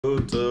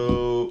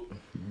YouTube,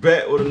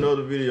 back with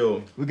another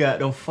video. We got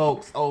them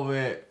folks over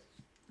at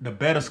the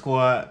Better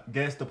Squad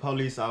against the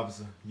police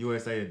officer,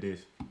 USA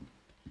edition.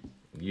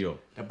 Yo,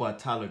 that boy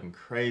Ty looking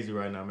crazy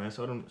right now, man.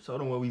 Show them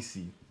what we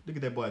see. Look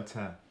at that boy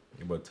Ty.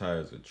 That boy Ty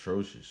is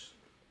atrocious.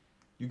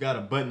 You got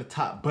to button the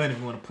top button if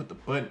you want to put the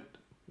button.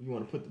 You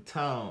want to put the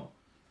tie on.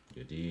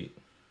 You did.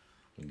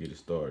 And get it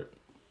started.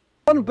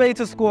 On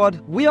Beta Squad,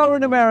 we are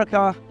in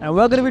America, and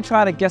we're going to be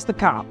trying to guess the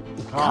cop.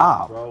 The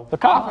cop? The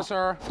cop.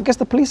 Officer. Guess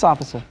the police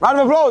officer. Round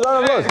of applause,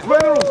 round of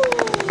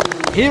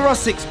applause. Here are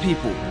 6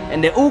 people,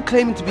 and they're all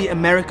claiming to be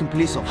American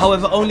police officers.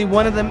 However, only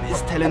one of them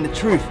is telling the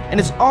truth. And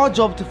it's our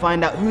job to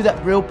find out who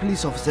that real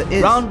police officer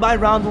is. Round by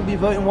round, we'll be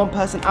voting one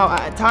person out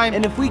at a time.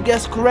 And if we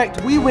guess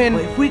correct, we win.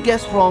 But if we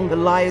guess wrong, the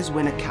liars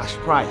win a cash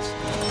prize.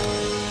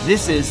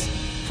 This is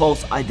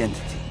false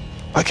identity.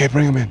 Okay,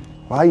 bring him in.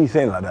 Why are you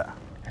saying like that?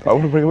 I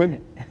want to bring him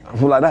in. I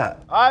feel like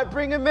that. All right,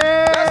 bring him in.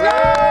 Let's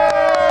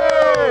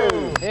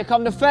go. Here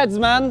come the feds,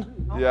 man.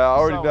 Yeah, I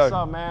already know. What's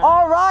up, man?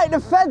 All right,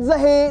 the feds are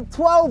here.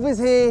 12 is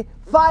here.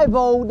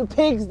 5-0, the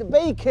pigs, the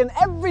bacon,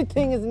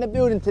 everything is in the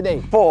building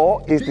today.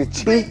 4 is the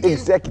chief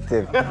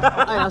executive. Hey,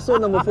 I saw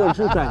number 4 in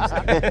True Crimes.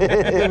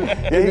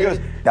 Yeah, he goes,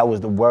 that was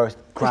the worst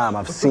crime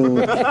I've seen in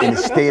the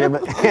state of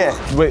it.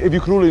 Yeah. Wait, if you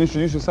could all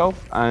introduce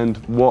yourself and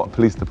what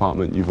police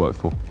department you've worked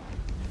for.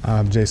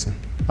 I'm Jason.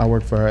 I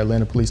work for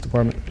Atlanta Police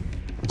Department.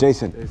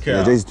 Jason.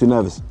 Yeah, Jason's too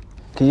nervous.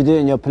 Can you do it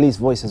in your police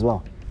voice as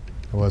well?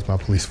 That was my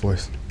police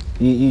voice.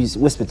 You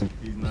whispered to him.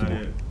 He's not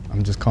here.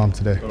 I'm just calm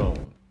today. Hold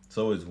on.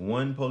 So is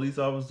one police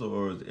officer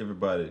or is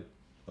everybody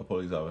a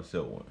police officer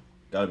except one?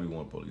 Gotta be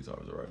one police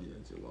officer, right? Yeah,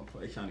 just one.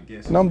 They trying to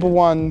guess. Number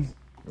 1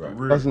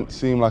 Right. doesn't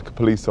seem like a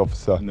police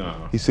officer.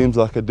 No. He seems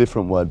like a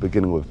different word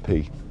beginning with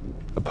P.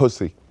 A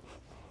pussy.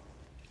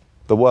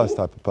 The worst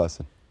type of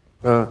person.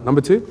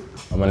 Number 2?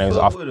 My name's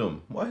What's up with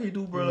him? Why he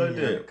do bro like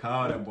that?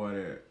 Call that boy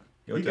that.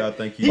 Yo, y'all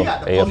think He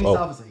got the AFO. police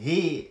officer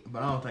head,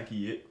 but I don't think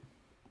he it.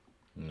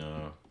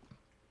 No.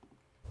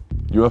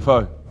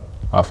 UFO.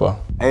 Alpha.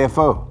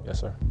 AFO. Yes,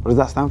 sir. What does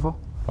that stand for?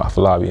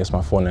 Alpha Lobby, it's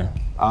my full name.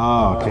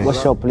 Oh, okay.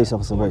 What's your police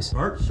officer voice?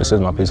 This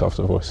is my police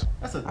officer voice.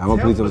 That's a I'm a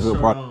police officer.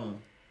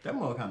 That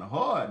mother kind of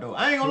hard though.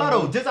 I ain't gonna lie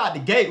though. Just out the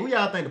gate, who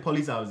y'all think the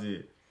police officer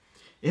is?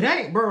 It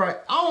ain't, bro. Right?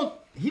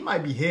 He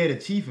might be head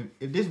of chief.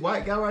 If this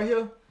white guy right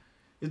here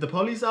is the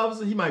police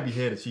officer, he might be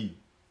head of chief.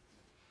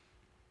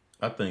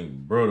 I think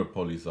bro the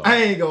police officer. I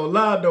ain't gonna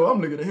lie though. I'm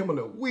looking at him a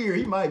little weird.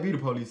 He might be the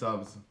police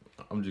officer.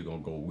 I'm just gonna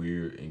go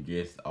weird and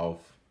guess off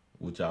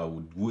which I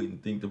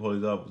wouldn't think the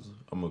police officer.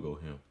 I'm gonna go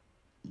him.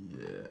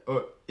 Yeah.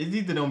 Or it's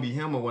either gonna be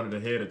him or one of the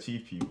head of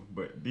chief people.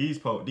 But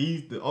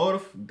the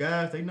older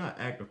guys, they not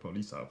active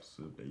police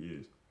officers. They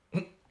is.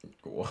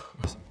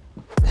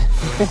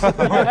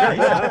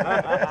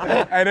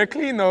 And a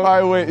clean though.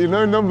 Right, wait, you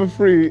know number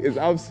 3 is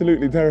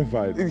absolutely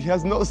terrified. He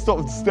has not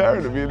stopped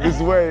staring at me in this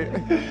way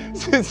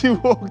since he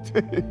walked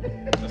in.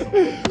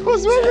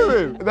 What's wrong with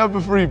him? Number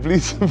 3,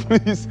 please,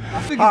 please.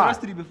 I think he's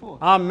arrested you before.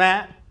 I'm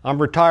Matt. I'm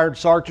retired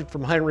sergeant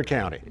from Henry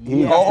County.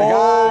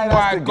 Oh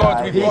my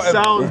God, He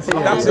sounds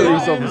That's a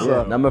police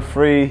officer. Number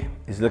 3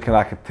 is looking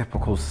like a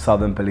typical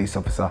Southern police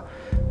officer.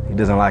 He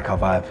doesn't like our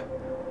vibe.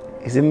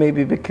 Is it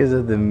maybe because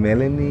of the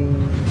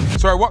melanin?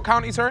 Sorry, what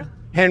county, sorry?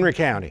 Henry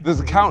County. There's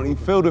a county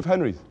filled with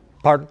Henrys.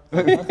 Pardon?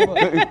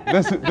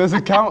 There's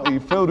a county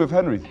filled with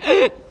Henrys.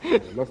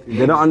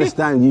 They don't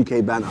understand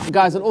UK banner.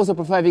 Guys, I'd also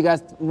prefer if you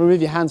guys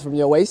remove your hands from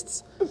your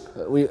waists.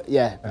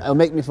 It'll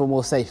make me feel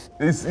more safe.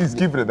 He's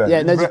keeping it there.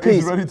 Yeah, no, just please.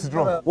 He's ready to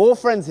drop. We're all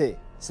friends here.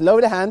 So lower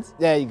the hands.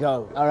 There you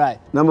go. All right.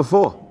 Number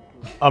 4.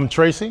 I'm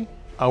Tracy.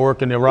 I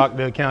work in the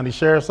Rockdale County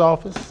Sheriff's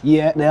Office.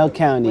 Yeah, Dale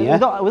County, yeah?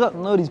 We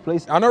don't know these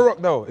places. I know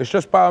Rockdale. It's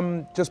just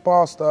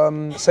past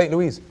St.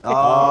 Louis.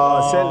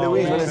 Oh, St.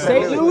 Louis.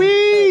 St.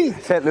 Louis!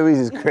 St. Louis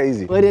is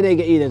crazy. Where did they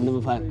get you then,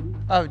 number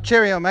 5?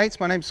 Cheerio, mates.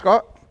 My name's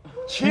Scott.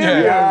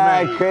 Cheerio,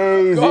 man,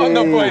 crazy. Go on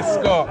the boy,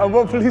 Scott. And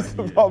what police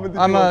department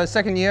did I'm you a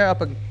second year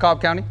up at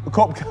Cobb County.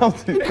 Cobb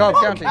County. Cobb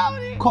County.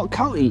 Cobb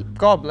County?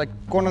 Cobb, like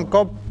going on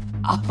Cobb.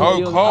 Oh,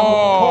 cool.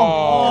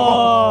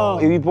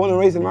 Are you born and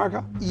raised in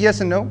America?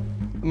 Yes and no.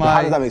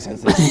 How does that make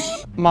sense?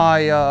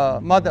 My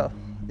mother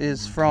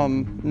is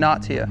from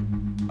not here.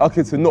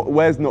 Okay, so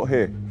where's not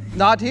here?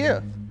 Not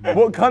here.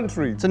 What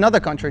country? It's another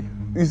country.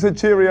 You said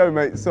cheerio,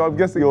 mate, so I'm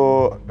guessing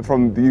you're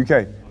from the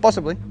UK.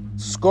 Possibly.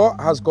 Scott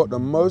has got the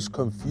most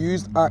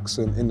confused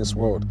accent in this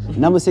world.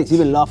 Number 6, you've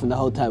been laughing the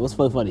whole time. What's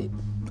so funny?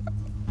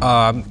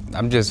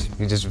 It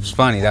just was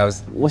funny. That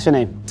was. What's your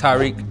name?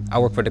 Tyreek. I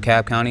work for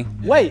DeKalb County.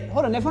 Wait,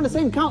 hold on, they're from the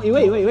same county.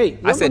 Wait.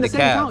 I said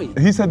DeKalb.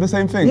 County. He said the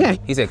same thing? Yeah.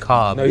 He said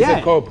Cobb. No, he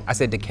said Cobb. I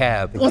said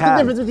DeKalb. What's the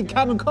difference between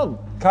Cobb and Cobb?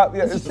 Cobb,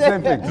 yeah, it's the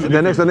same thing.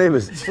 They're next door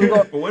neighbors.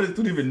 But what is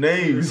 2 different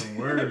names?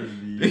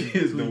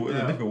 It's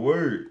a different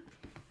word.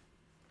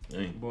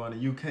 Boy, in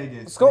the UK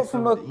getting Scott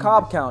from the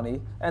Cobb County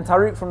and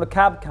Tyreek from the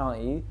Cab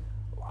County.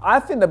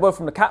 I think they're both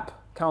from the Cap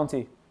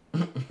County.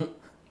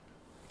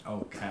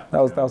 Oh, Cap.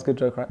 That was a good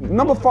joke, right?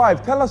 Number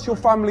 5, tell us your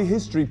family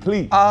history,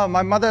 please.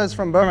 My mother is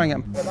from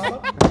Birmingham.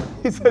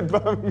 He said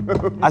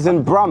Birmingham. As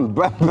in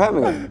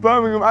Birmingham.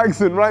 Birmingham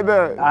accent right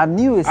there. I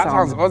knew it That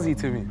sounds sounded. Aussie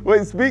to me.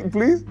 Wait, speak,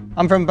 please.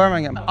 I'm from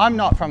Birmingham. I'm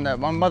not from there.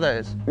 My mother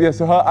is. Yeah,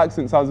 so her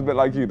accent sounds a bit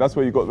like you. That's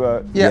where you got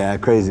the... Yeah.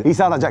 Crazy. He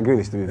sounds like Jack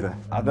Grealish, to be fair.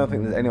 I don't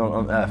think there's anyone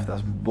on earth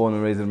that's born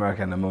and raised in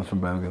America and their mom's from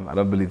Birmingham. I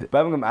don't believe it.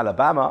 Birmingham,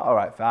 Alabama, all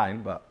right,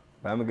 fine, but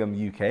Birmingham,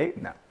 UK,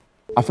 nah.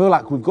 I feel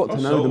like we've got to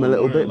know them a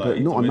little bit, like,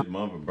 but not enough.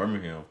 Mom from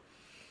Birmingham.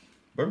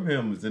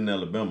 Birmingham is in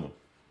Alabama,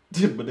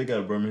 but they got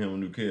a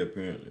Birmingham, UK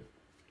apparently.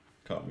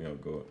 Caught me off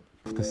guard.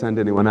 To send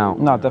anyone out.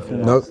 No,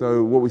 definitely No.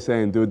 So what we're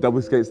saying, do a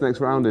double skates next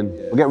round and...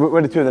 We'll get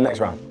ready to the next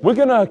round. We're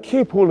gonna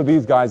keep all of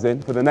these guys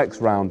in for the next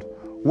round,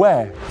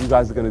 where you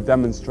guys are gonna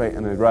demonstrate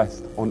an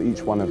arrest on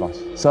each one of us.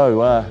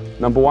 So,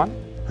 number one,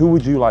 who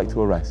would you like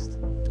to arrest?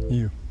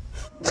 You.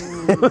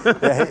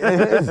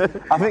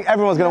 I think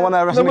everyone's going to want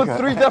to arrest Number Mika.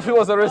 3 definitely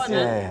was arrested.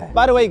 Yeah.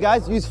 By the way,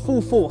 guys, use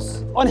full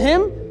force. On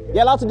him,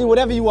 you're allowed to do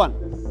whatever you want.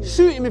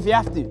 Shoot him if you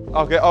have to.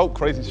 Okay, oh,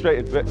 crazy, straight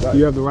into it.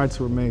 You have the right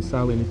to remain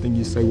silent. Anything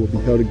you say will be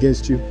held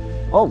against you.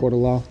 Oh. For the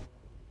law.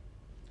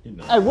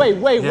 Hey, wait,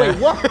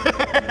 what?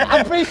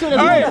 I'm pretty sure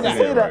there's more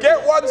to that.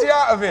 Get onesie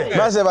out of it.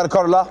 Man said about the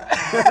corolla.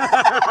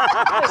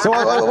 So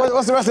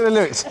what's the rest of the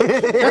lyrics?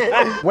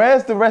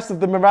 Where's the rest of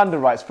the Miranda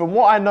rights? From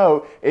what I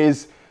know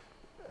is,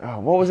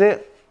 what was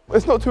it?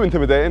 It's not too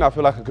intimidating. I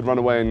feel like I could run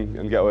away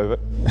and get away with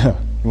it.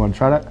 You want to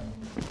try that?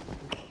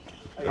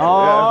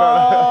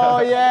 Oh,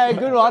 yeah,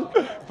 good one.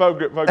 Phone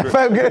grip, phone grip.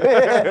 Felt good.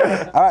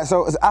 All right,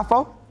 so as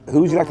Afro,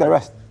 who would you like to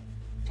arrest?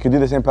 You can do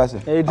the same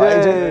person.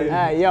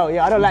 AJ. Yo,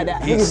 I don't like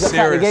that. He's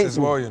serious as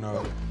well, you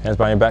know. Hands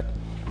behind your back.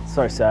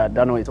 Sorry, sir, I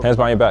don't know what you're talking Hands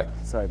behind your back.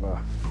 about. Sorry, bro.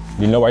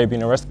 Do you know why you're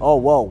being arrested? Oh,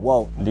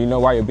 whoa. Do you know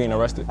why you're being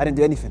arrested? I didn't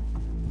do anything.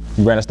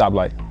 You ran a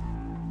stoplight.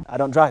 I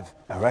don't drive.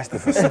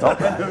 Arrested for stop.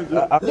 Yo,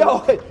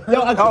 I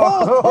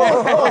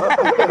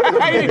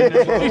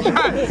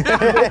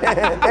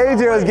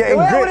AJ was getting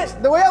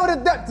gripped. The way I would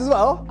have ducked as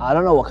well. I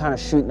don't know what kind of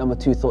shoot number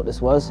 2 thought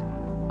this was.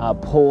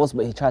 Pause,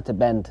 but he tried to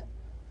bend.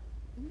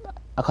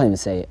 I can't even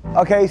say it.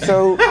 Okay,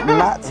 so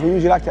Matt, who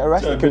would you like to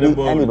arrest? It could be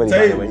anybody,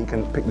 by the way. You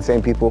can pick the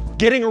same people.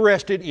 Getting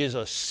arrested is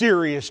a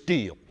serious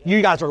deal.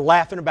 You guys are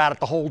laughing about it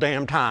the whole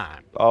damn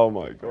time. Oh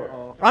my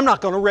God. I'm not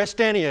gonna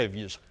arrest any of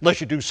you unless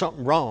you do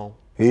something wrong.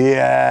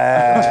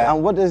 Yeah.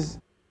 And what does...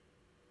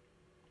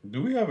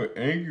 Do we have an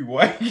angry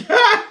white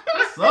guy?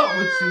 What's up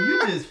with you?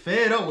 You just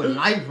fed up with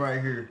life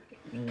right here.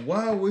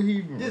 Why would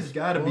he This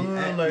gotta be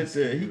run like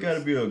that? He gotta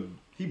be a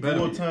better be.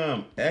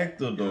 full-time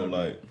actor though,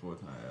 like.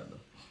 Full-time actor.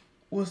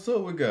 What's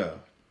up with guy?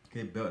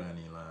 Can't belt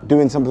any line.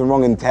 Doing something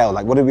wrong in tail.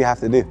 Like, what do we have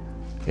to do?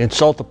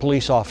 Insult the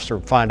police officer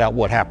and find out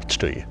what happens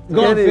to you.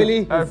 Go on,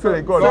 Philly.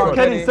 Philly, go on.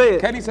 Kenny, say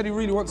it. Kenny said he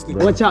really wants to.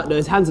 Watch out, though.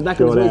 His hands are back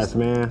in his waist.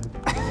 man.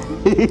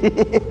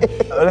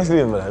 Let's leave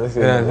him, man. Let's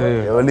leave him.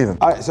 Yeah, we'll leave him.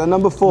 All right, so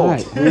number 4.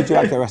 Right. Who would you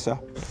like to arrest, sir?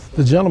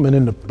 The gentleman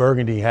in the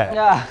burgundy hat.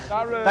 Yeah,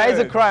 that is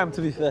a crime,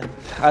 to be fair.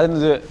 I didn't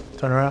do it.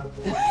 Turn around.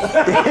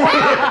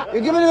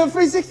 You're giving him a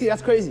 360.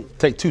 That's crazy.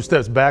 Take 2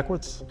 steps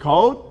backwards.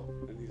 Cold?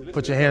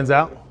 Put your hands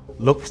out.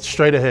 Look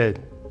straight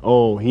ahead.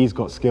 Oh, he's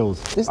got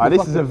skills. This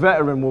is a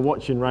veteran we're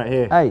watching right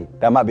here. Hey.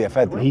 That might be a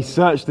fed. He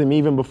searched him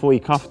even before he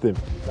cuffed him.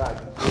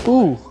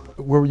 Ooh.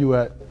 Where were you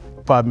at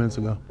 5 minutes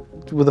ago?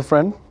 With a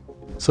friend.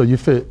 So you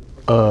fit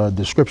a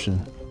description.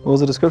 What was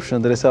the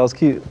description? Did they say I was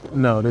cute?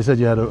 No, they said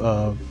you had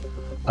a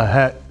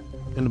hat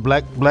and the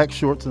black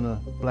shorts and a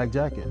black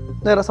jacket.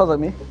 Yeah, that sounds like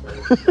me.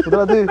 What did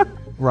I do?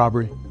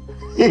 Robbery.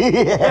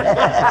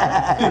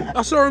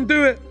 I saw him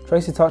do it.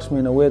 Tracy touched me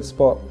in a weird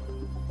spot.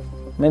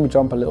 Made me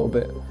jump a little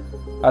bit.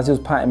 As he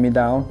was patting me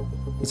down,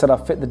 he said I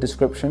fit the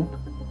description.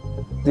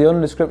 The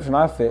only description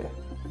I fit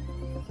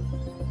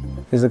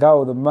is a guy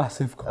with a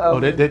massive... Oh,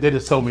 they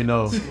just told me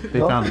no. They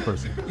found the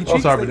person. Oh,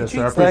 sorry about that,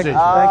 sir. I appreciate you.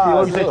 Thank you.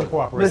 Appreciate your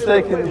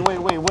cooperation.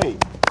 Wait.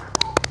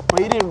 But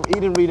he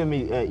didn't read him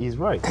his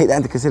right. Take that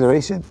into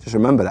consideration. Just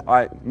remember that. All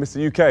right,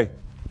 Mr. UK.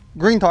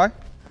 Green tie.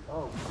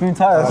 Green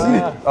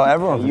tie, Oh,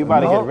 everyone. You about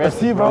to get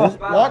arrested, bro.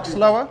 Walk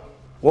slower.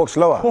 Walk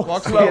slower.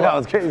 Walk slower. Yeah, that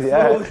was crazy.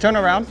 Yeah. Turn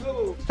around.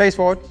 Face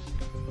forward.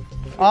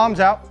 Arms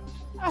out.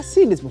 I've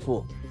seen this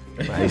before.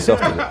 Man, he's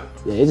soft with it.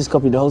 Yeah, he just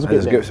copied the whole And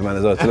script. there's grips, man,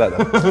 as well. Chill out,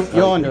 though.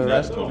 You're under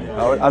arrest.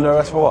 Under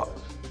arrest for what?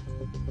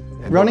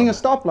 Running a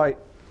stoplight.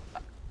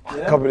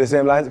 Copy the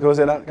same lines. Go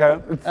say that,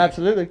 Karen.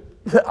 Absolutely.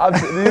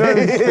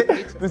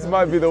 This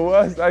might be the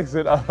worst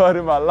accent I've heard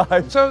in my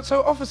life.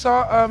 So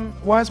officer,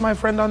 why is my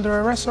friend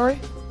under arrest, sorry?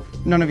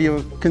 None of you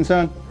are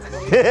concerned.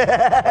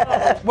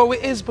 Well,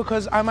 it is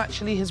because I'm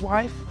actually his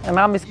wife. And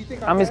I'm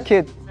his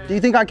kid. Do you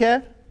think I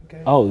care?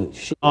 Oh,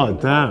 shit. Oh,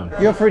 damn.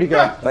 You're free to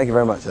go. Thank you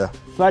very much, sir.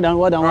 Well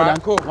done.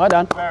 Cool. Well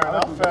done.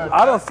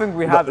 I don't think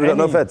we have any.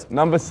 No feds.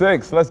 Number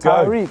 6, let's go.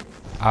 Tariq.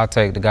 I'll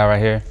take the guy right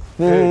here.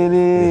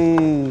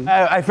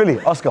 Hey, Philly.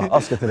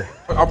 Oscar today.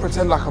 I'll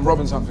pretend like I'm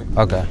robbing something.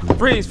 Okay.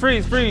 Freeze, where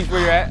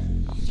you're at.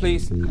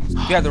 Please. You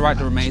have the right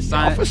to remain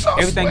silent.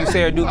 Everything you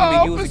say or do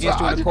can be used against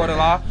you in the court of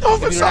law.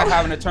 If you do not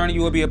have an attorney,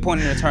 you will be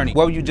appointed an attorney.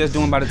 What were you just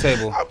doing by the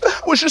table? I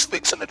was just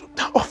fixing it.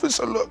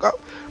 Officer, look,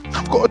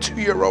 I've got a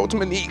 2-year-old,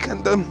 Monique,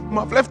 and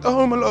I've left her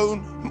home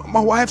alone. My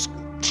wife's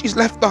She's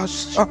left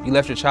us. You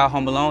left your child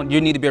home alone?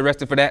 You need to be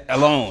arrested for that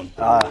alone.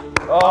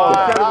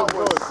 That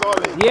was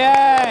solid.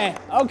 Yeah,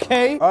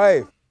 okay.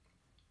 Hey.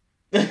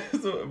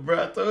 So,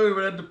 bro, I told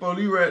you that's the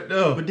police right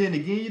there. But then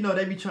again, you know,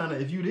 they be trying to,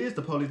 if you is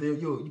the police,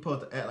 you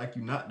supposed to act like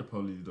you not the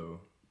police, though.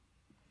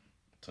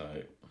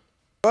 Tight.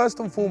 First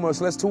and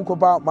foremost, let's talk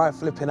about my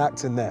flipping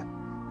acting there.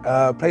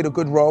 Played a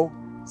good role.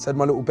 Said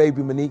my little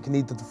baby Monique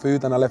needed the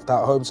food and I left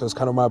out home, so it's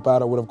kind of my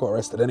bad. I would have got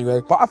arrested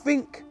anyway. But I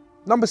think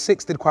number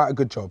 6 did quite a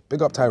good job.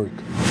 Big up Tyreek.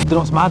 You know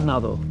what's mad now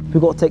though?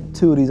 We've got to take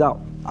 2 of these out.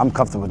 I'm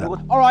comfortable with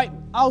that. All right,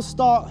 I'll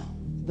start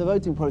the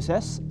voting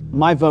process.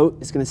 My vote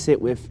is going to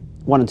sit with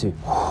 1 and 2.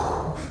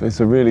 It's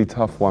a really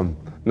tough one.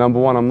 Number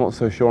 1, I'm not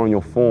so sure on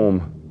your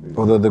form.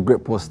 Although the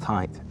grip was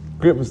tight.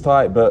 Grip was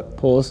tight, but...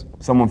 Pause.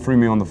 Someone threw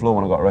me on the floor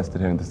when I got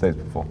arrested here in the States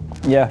before.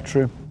 Yeah,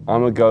 true.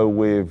 I'm gonna go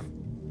with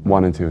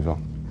 1 and 2 as well.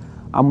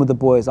 I'm with the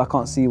boys. I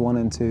can't see 1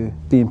 and 2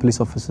 being police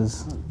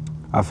officers.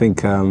 I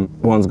think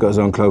 1's got his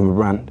own clothing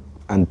brand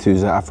and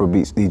 2's an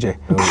Afrobeats DJ.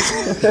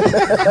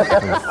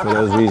 For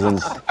those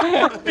reasons.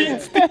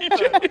 Beats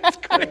DJ, it's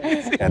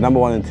crazy. Yeah, number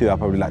 1 and 2 I'd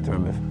probably like to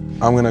remove.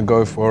 I'm gonna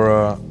go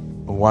for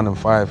 1 and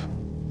 5.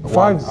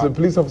 5's a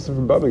police officer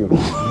from Birmingham.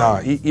 Nah,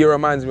 he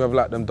reminds me of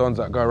like them dons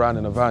that go around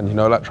in a van, you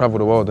know, like travel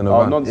the world in a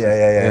van.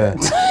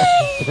 Nonsense.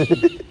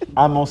 Yeah.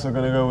 I'm also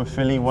gonna go with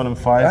Philly, 1 and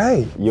 5.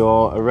 Hey.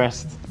 Your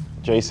arrest,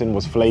 Jason,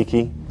 was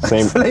flaky.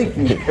 Same.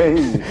 Flaky.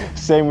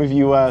 Same with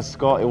you,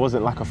 Scott. It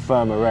wasn't like a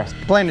firm arrest.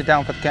 Playing it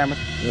down for the cameras.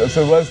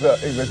 So where's the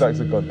English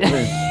accent gone?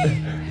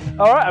 Please.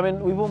 All right, I mean,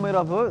 we've all made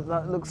our votes.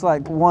 That looks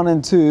like 1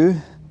 and 2.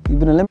 You've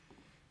been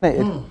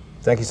eliminated.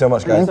 Thank you so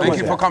much, guys. Thank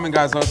you for coming,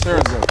 guys. No,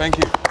 seriously. Thank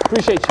you.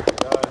 Appreciate you.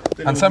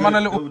 And send man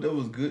a little... That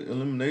was good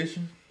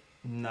elimination.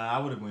 Nah, I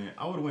would have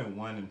went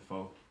 1 and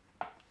 4.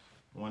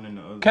 1 in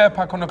the other. Care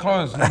pack on the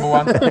clothes, number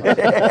 1.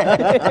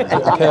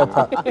 Care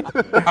pack.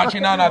 Actually,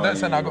 no, don't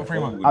send that. I got 3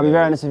 more. I'll be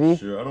very honest with you.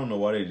 Sure, I don't know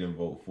why they didn't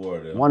vote for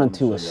it. 1 and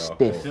 2 was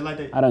stiff.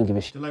 I don't give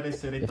a shit Like they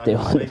said, if they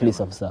want a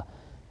police officer.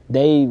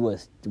 They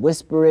was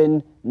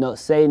whispering, not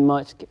saying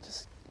much.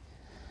 Just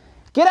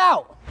get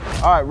out!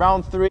 All right,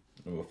 round 3.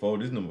 Number 4.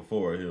 This is number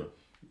 4 right here.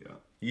 Yeah,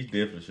 he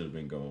definitely should have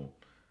been gone.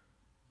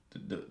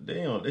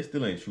 They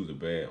still ain't choose a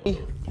bad one.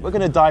 We're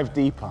gonna dive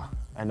deeper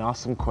and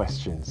ask some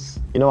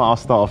questions. You know what? I'll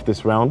start off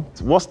this round.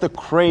 What's the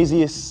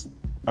craziest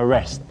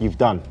arrest you've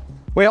done?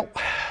 Well,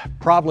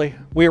 probably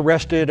we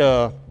arrested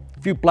a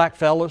few black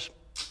fellas.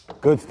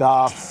 Good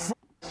stuff.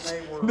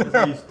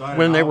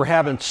 When they were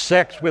having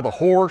sex with a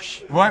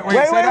horse. Wait,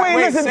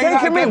 listen, take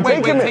him in.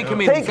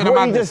 Take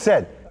what he just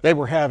said. They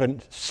were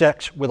having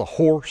sex with a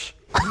horse.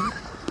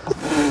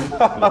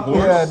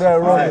 Yeah, they're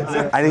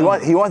right. And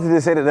he wanted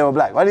to say that they were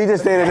black. Why did he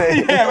just say that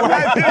they...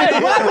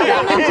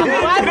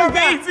 Why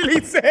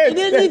basically said He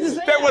didn't need to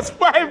say there was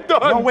 5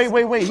 dons. No,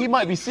 wait. He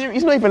might be serious.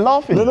 He's not even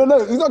laughing.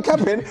 No, he's not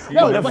capping.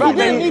 No, the but fact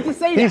he didn't that need to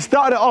say He that.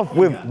 started off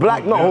with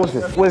black, not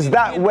horses. Was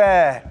that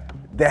where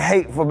the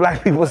hate for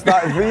black people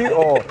started for you,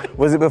 or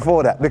was it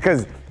before that?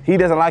 Because he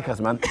doesn't like us,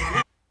 man.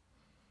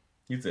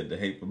 He said the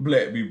hate for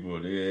black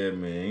people. Yeah,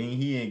 man.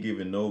 He ain't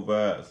giving no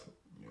vibes.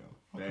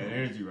 Bad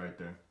energy right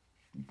there.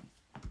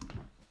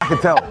 I can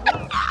tell.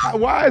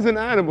 Why is an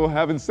animal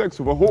having sex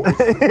with a horse?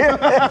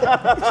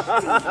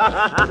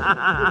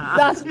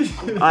 That's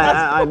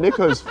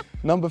Nicholas.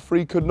 Number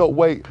 3 could not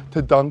wait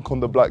to dunk on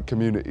the black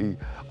community.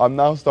 I'm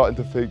now starting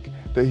to think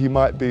that he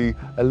might be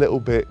a little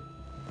bit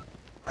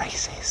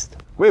racist.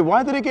 Wait,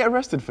 why did they get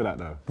arrested for that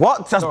though?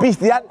 What? That's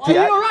bestiality.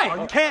 Are you all right?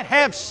 You can't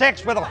have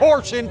sex with a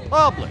horse in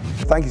public.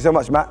 Thank you so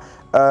much, Matt.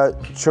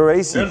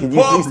 Tracy, can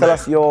you please tell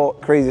us your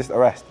craziest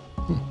arrest?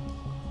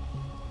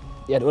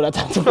 Yeah, all that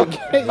time to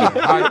think.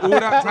 All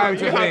that time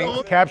to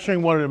think.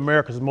 Capturing one of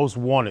America's most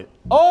wanted.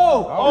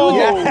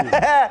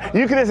 Yeah.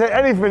 You could have said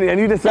anything and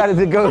you decided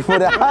to go for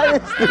the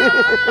highest.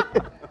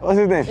 What's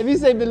his name? If you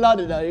say Bin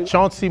Laden now,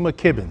 Chauncey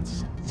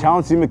McKibbins.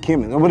 Chauncey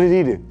McKibbins. What did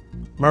he do?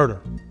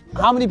 Murder.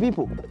 how many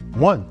people?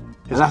 1.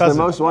 And that's the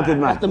most wanted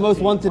man. That's the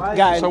most wanted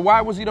guy. So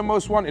why was he the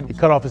most wanted? He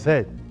cut off his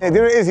head. Yeah,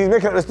 there it is. He's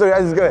making up the story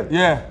as he's going.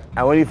 Yeah.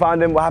 And when you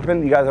found him, what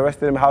happened? You guys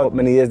arrested him. How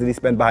many years did he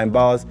spend behind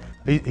bars?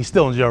 He's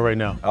still in jail right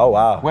now. Oh,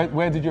 wow.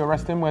 Where did you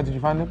arrest him? Where did you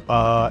find him?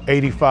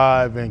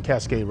 85 and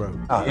Cascade Road.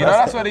 You know,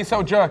 that's where they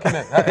sell jerk,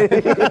 isn't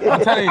it?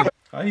 I'm telling you.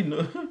 How you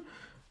know?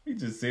 He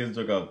just says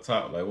jerk out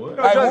top, like what?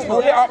 Hey,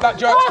 we'll hit up that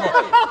jerk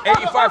spot.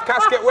 85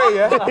 Casket Way,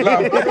 yeah?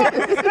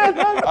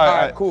 All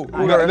right, cool.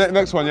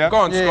 Next one, yeah? Go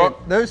on,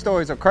 Scott. Those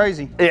stories are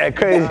crazy. Yeah,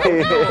 crazy.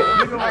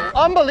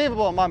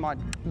 Unbelievable in my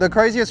mind. The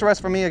craziest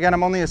arrest for me, again,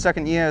 I'm only a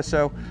second year,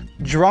 so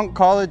drunk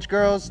college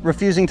girls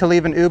refusing to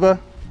leave an Uber.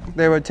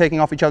 They were taking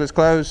off each other's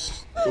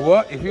clothes.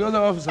 What? If you were the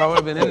officer, I would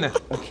have been in there.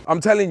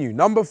 I'm telling you,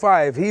 number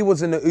 5, he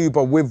was in the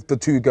Uber with the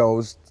 2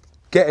 girls,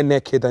 getting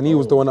their kid, and he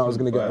was the one that was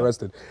going to get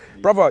arrested.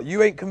 Brother,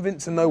 you ain't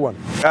convincing no one.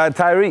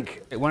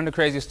 Tyreek. One of the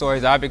craziest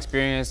stories I've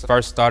experienced,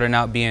 first starting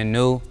out being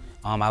new,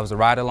 I was a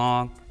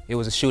ride-along. It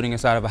was a shooting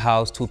inside of a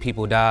house, 2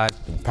 people died.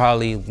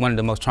 Probably one of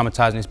the most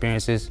traumatizing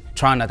experiences.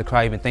 Trying not to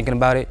cry even thinking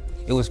about it.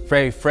 It It was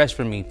very fresh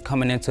for me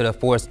coming into the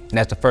force, and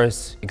that's the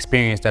first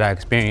experience that I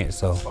experienced,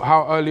 so.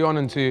 How early on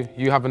into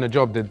you having a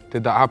job did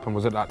that happen?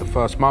 Was it like the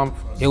first month?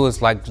 It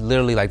was like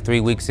literally like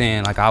 3 weeks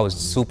in, like I was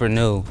super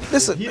new.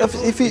 Listen,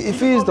 if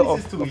he is the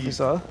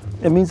officer,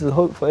 it means there's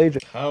hope for Adrian.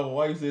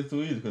 Why you say it's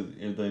too easy? Because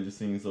everything just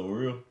seems so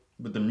real.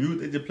 But the music,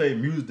 they just play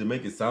music to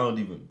make it sound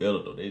even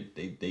better though.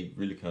 They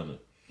really kind of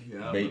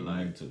baiting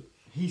you to.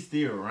 He's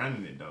still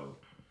running it though.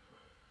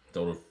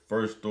 So the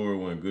first story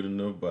wasn't good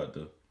enough about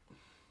the.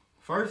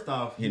 First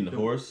off, hitting the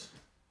horse.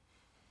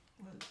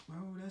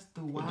 Bro, that's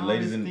the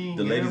wildest thing.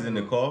 The ladies in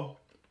the car.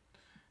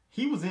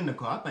 He was in the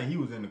car. I think he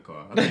was in the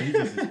car. I think he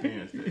just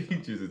experienced it. He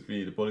just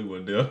experienced. The police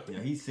wasn't there.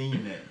 Yeah, he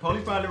seen that.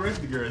 Police probably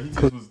arrested the girl. He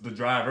just was the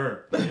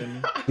driver. You know what I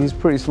mean? He's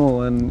pretty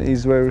small and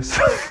he's very.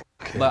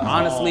 But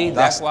honestly,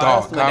 that's why.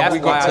 Dark. That's we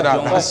why got to I that.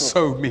 joined. That's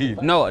so mean.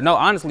 No,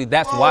 honestly,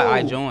 that's why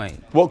I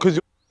joined. What? Because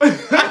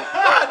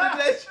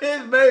that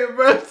shit made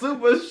bro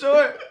super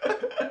short.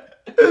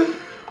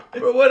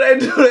 Bro, what they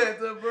do that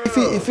to, bro?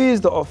 If he is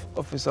the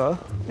officer,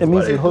 it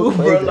means there's hope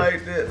for bro Adrian.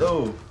 like that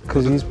though?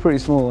 Because he's pretty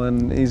small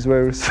and he's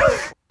very.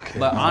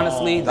 But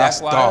honestly,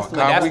 that's why. Dark.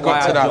 That's we why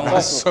got to I that. joined.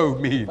 That's so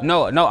mean.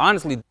 No,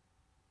 honestly.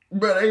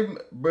 Bro,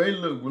 they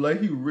look like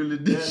he really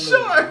did That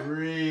short. look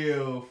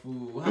real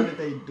fool. How did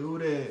they do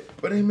that?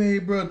 But they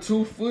made bro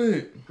 2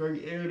 foot.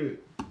 Great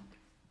edit.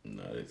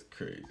 Nah, that's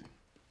crazy.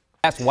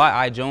 That's why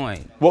I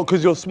joined. What?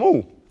 Because you're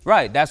small.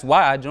 Right, that's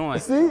why I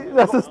joined. See,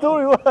 that's the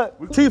story.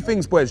 What? Two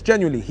things, boys.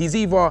 Genuinely, he's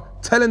either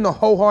telling the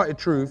wholehearted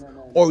truth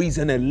or he's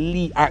an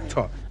elite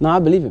actor. No, I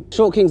believe him.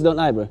 Short kings don't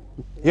lie, bro.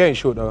 You ain't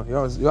short though.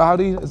 You're how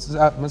do you?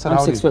 I'm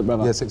 6 foot,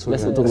 brother. Yeah, 6 foot.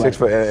 Let's Yeah. not talk about 6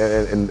 foot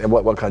in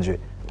what country?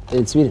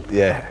 in Sweden.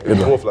 Yeah,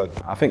 good one.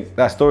 I think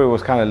that story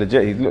was kind of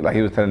legit. He looked like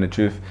he was telling the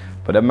truth,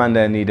 but that man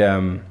there need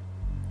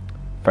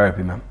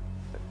therapy, man.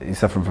 He's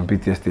suffering from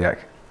PTSD.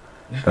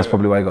 That's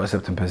probably why he got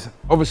accepted in prison.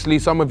 Obviously,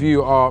 some of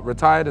you are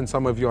retired and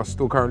some of you are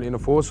still currently in the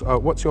force.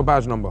 What's your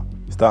badge number?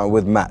 Starting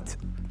with Matt.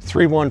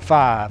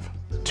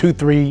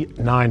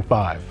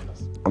 315-2395.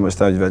 How much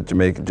time you've had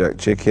Jamaican jerk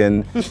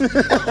chicken? Scott.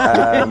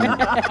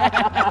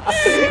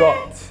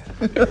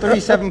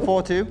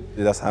 3742.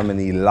 That's how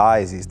many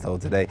lies he's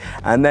told today.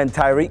 And then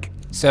Tyreek.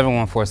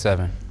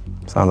 7147.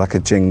 Sounds like a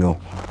jingle.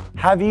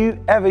 Have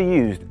you ever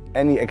used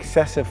any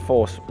excessive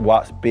force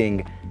whilst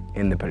being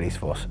in the police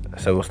force?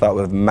 So we'll start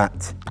with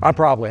Matt. I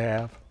probably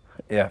have.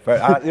 Yeah,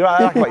 I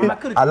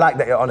like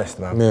that you're honest,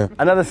 man. Yeah.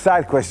 Another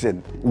side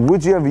question.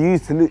 Would you have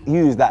used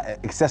that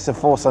excessive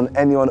force on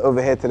anyone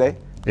over here today?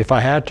 If I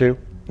had to.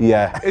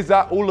 Yeah. Is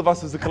that all of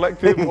us as a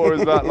collective, or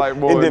is that like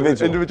more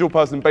individual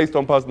person based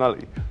on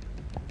personality?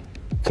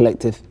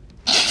 Collective.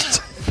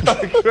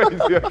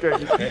 Crazy,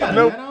 okay.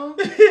 No.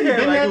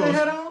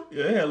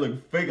 Yeah, it had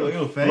look fake, like it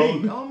was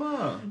Fake. Oh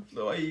my.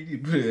 So why you need to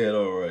put his head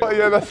on right? Oh,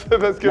 yeah, that's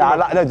good.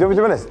 Nah, no, to be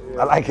honest,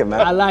 I like him,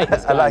 man. I like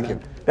this guy, I like him.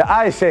 The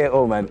eyes say it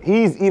all, man.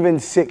 He's even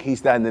sick, he's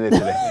standing there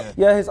today.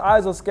 Yeah, his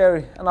eyes are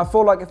scary. And I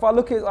feel like if I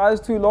look at his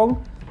eyes too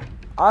long,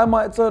 I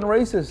might turn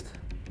racist.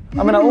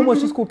 I mean, I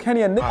almost just called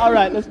Kenny a Nick. All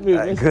right, let's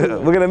move.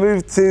 We're gonna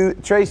move to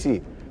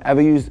Tracy.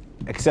 Ever used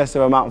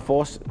excessive amount of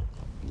force?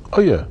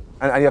 Oh, yeah.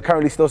 And you're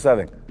currently still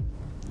serving?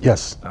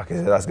 Yes. Okay,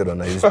 so that's good on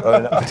there.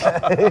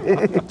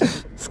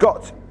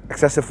 Scott,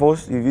 excessive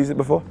force, you've used it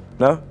before?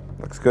 No?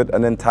 Looks good.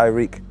 And then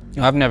Tyreek.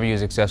 No, I've never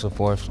used excessive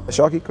force. A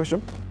Sharky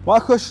question? My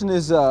question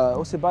is,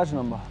 what's your badge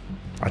number?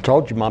 I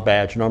told you my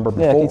badge number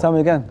before. Yeah, can you tell me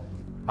again?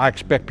 I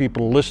expect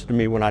people to listen to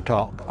me when I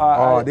talk.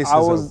 This is a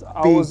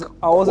big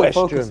I wasn't question.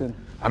 focusing.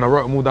 And I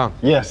wrote them all down.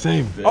 Yeah,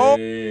 same.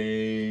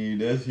 Dang,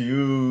 that's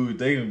huge.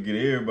 They gonna get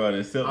everybody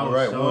except I the was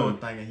right sure one.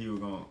 thinking he was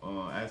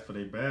gonna ask for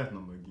their badge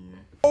number again.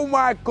 Oh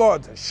my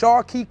God,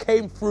 Sharky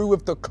came through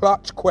with the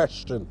clutch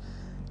question.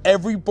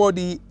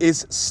 Everybody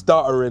is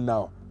stuttering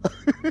now.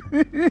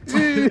 Let's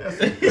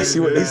see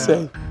what they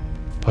say.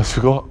 I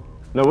forgot.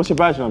 No, what's your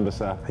badge number,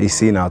 sir? He's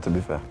seen now, to be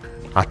fair.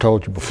 I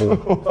told you before.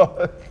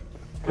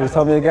 Can you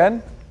tell me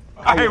again?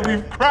 Hey,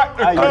 we've cracked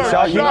the code.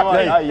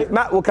 Sharky,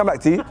 Matt, we'll come back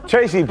to you.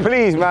 Tracy,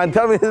 please, man,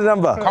 tell me the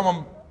number. Come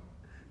on.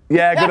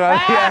 Yeah, good one.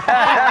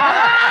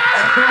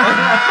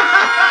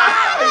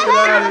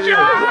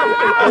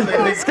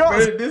 Scott,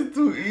 this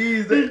too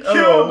easy.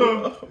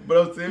 But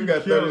I'm saying we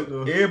got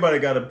 30. Everybody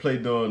got to play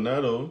dumb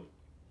now though.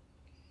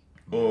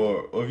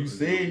 Or if you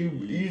say you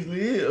easily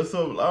hit or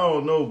something, I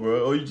don't know,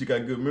 bro. Or you just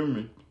got good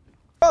memory.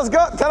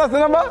 Scott, tell us the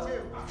number.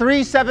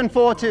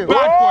 3742.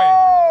 Bad boy.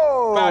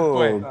 Bad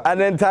boy. And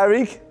then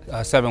Tyreek.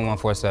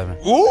 7147.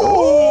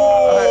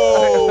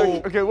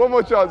 Ooh! Okay, one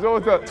more chance, one more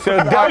chance. So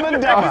Dumb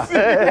and Dumber.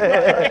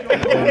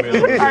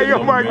 Hey,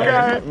 you're my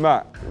guy.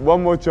 Matt,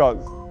 one more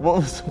chance. What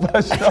was the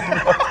best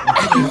number?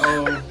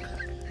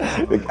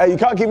 Hey, you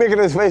can't keep making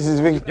those faces.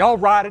 Y'all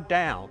write it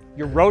down.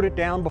 You wrote it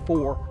down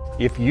before.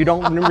 If you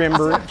don't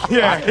remember it,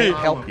 I can't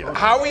help you.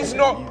 How he's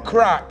not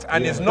cracked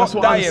and is not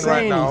dying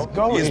right now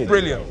is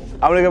brilliant.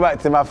 I'm gonna go back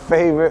to my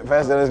favorite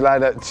person in this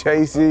lineup,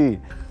 Tracy.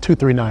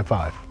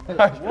 2395. Hey,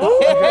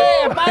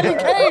 finally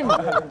came.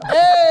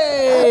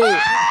 Hey.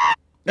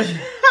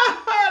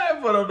 That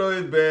boy don't know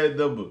his bad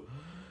number.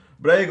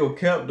 But I ain't gonna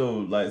cap though.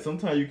 Like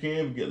sometimes you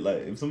can get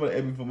like if somebody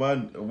asked me for my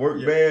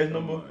work badge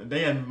number,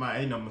 they asked me my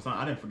A number.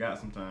 I didn't forget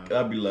sometimes.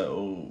 I'd be like,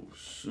 oh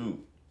shoot.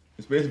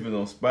 Especially if it's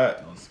on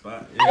spot. On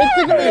spot. It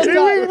took me a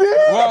time.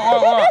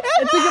 What?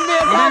 It took me a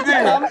time to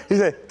come. He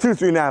said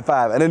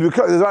 2395, and then we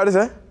clock this right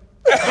there.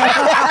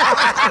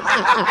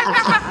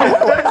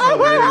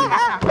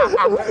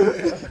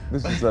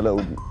 This is a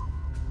little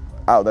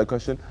out there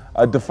question.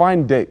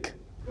 Define dick.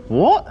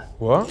 What?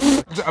 What?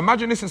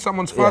 Imagine this is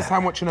someone's first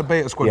time watching a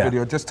Beta Squad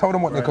video. Just tell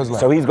them what Nico's like.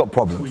 So he's got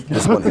problems.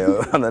 This one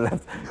here on the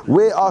left.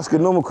 We're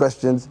asking normal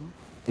questions.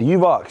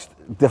 You've asked,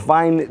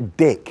 define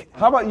dick.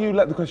 How about you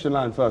let the question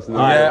land first? And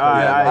then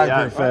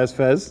I agree.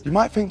 Fez. You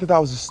might think that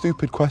was a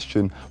stupid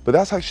question, but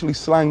that's actually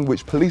slang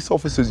which police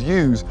officers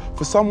use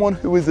for someone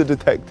who is a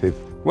detective.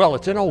 Well,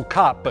 it's an old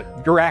cop, but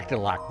you're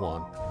acting like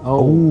one.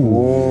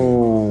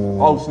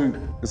 Oh, so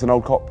it's an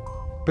old cop.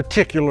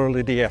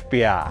 Particularly the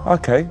FBI.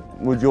 Okay.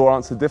 Would your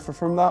answer differ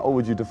from that, or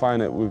would you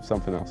define it with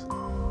something else?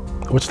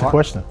 What's the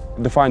question?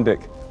 Define dick.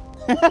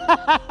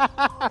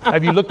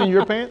 Have you looked in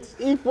your pants?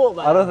 He thought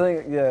that. I don't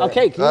think, yeah.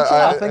 Okay, can you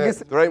I think it's...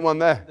 There ain't one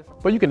there.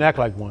 But you can act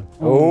like one.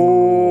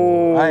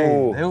 Oh.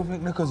 Hey, they all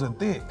think Nico's a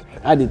dick.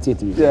 I did too,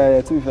 to be fair.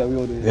 Yeah, to be fair, we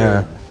all did.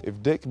 Yeah.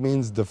 If dick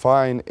means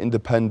define,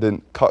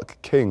 independent, cuck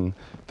king,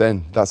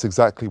 then that's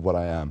exactly what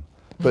I am.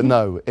 But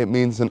no, it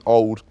means an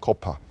old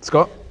copper.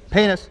 Scott?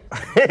 Penis.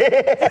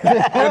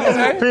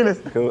 Penis.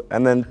 Cool.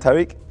 And then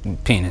Tariq?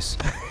 Penis.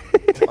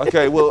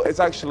 Okay, well, it's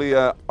actually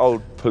an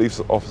old police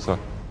officer,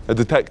 a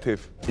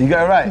detective. You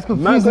got it right.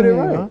 Matt got it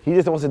right. He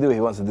just wants to do what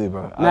he wants to do,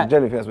 bro. I Matt,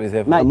 genuinely think that's what he's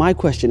here for. Matt, my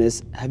question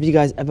is, have you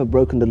guys ever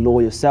broken the law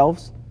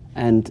yourselves?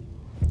 And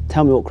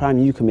tell me what crime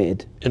you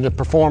committed. In the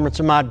performance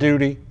of my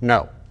duty,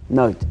 no.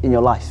 No, in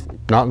your life.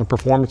 Not in the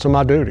performance of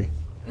my duty.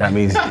 That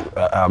means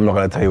I'm not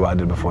going to tell you what I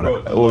did before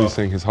that. All he's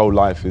saying his whole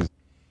life is...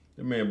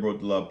 That man broke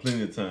the law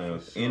plenty of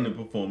times in the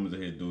performance of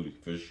his duty,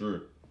 for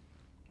sure.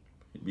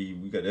 That's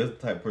the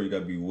type of person you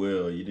gotta be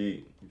well, you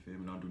dig? You feel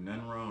me? Don't do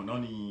nothing wrong.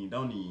 Don't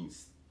even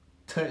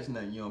touch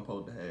nothing you don't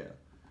supposed to have.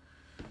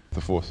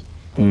 The force.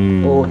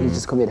 Or he's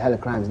just committed hella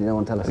crimes and you don't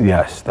want to tell us.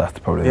 Yes, that's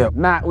the problem. Yeah.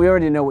 Matt, we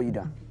already know what you've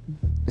done.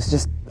 It's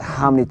just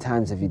how many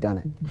times have you done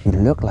it? You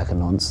look like a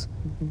nonce,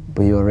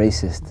 but you're a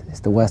racist.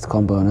 It's the worst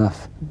combo on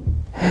earth.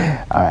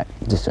 All right,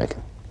 just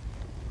joking.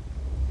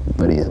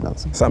 But he is a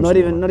nonce. Not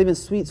even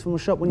sweets from a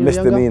shop when you were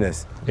younger?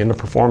 Misdemeanors. In the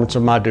performance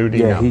of my duty,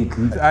 Yeah, no.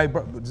 Hey,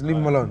 bro, just leave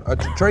him alone.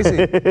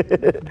 Tracy?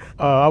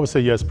 I would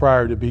say yes,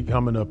 prior to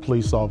becoming a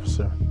police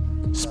officer.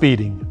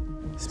 Speeding.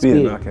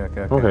 Speeding,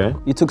 okay.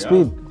 You took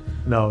speed?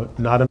 No,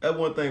 not That's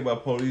one thing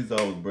about police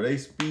officers, bro. They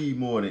speed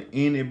more than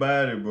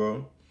anybody,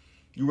 bro.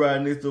 You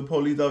ride next to a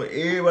police officer,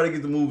 everybody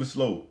gets to moving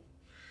slow.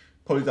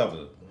 Police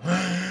officer.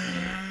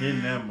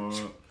 Hitting that mug.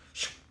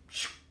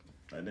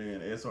 Like they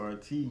in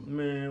SRT.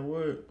 Man,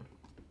 what?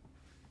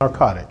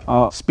 narcotic.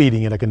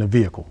 Speeding like in a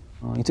vehicle.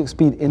 You took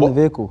speed in the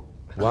vehicle?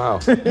 Wow.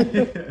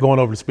 Going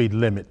over the speed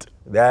limit.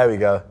 There we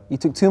go. You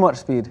took too much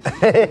speed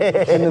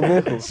in the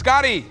vehicle.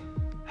 Scotty!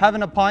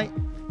 Having a pint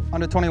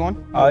under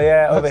 21. Oh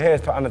yeah, over here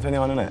it's under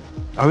 21, isn't it?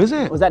 Oh, is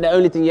it? Was that the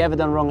only thing you ever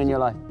done wrong in your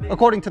life?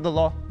 According to the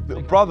law.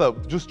 Brother,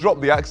 just drop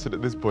the accent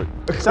at this point.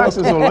 Accents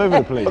all over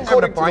the place.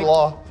 According to the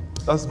law.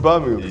 That's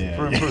Birmingham. Yeah.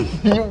 Through and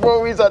through. You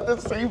always had the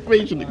same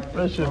facial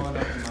expression.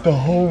 The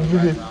whole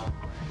way.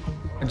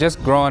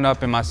 Just growing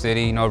up in my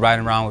city, you know,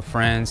 riding around with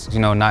friends, you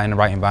know, not in the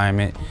right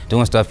environment,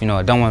 doing stuff, you know,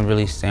 I don't want to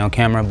really stay on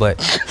camera, but...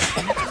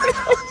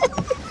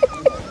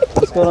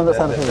 What's going on that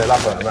side of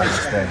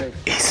things?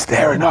 He's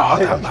staring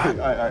hard at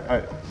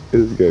man.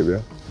 It's a game,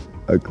 yeah?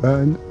 A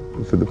grind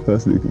for the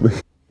person who can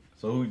make.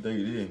 So who you think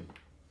it is?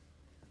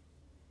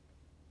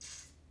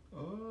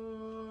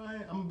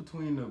 I'm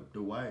between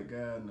the white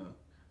guy and the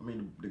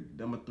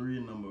number 3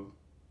 and number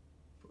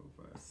 4,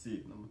 5,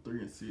 6. Number 3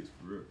 and 6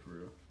 for real, for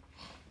real.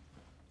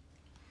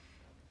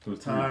 Who's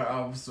Retired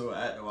officer,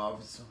 active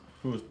officer.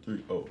 Who is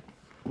 3? Oh,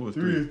 who is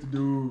 3 3? is the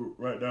dude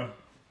right now.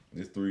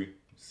 It's 3,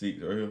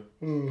 6 right here.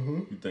 Mm-hmm.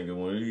 You think of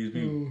one of these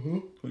people? Mm-hmm.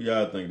 Who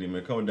y'all think it is,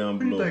 man? Comment down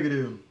Who below. you think it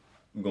is?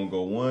 We're gonna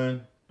go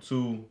 1,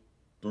 2,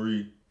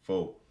 3,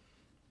 4.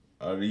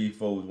 Out of these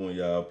 4 is one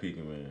y'all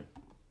picking, man.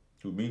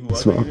 Who me? Who I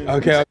think it is?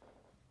 Okay.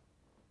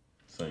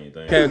 Same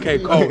thing. Okay,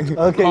 cold.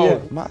 Okay, yeah.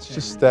 Matt's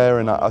just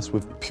staring at us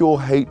with pure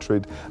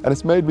hatred, and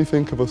it's made me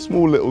think of a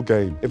small little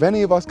game. If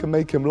any of us can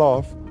make him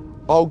laugh,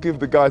 I'll give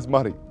the guys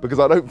money, because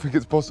I don't think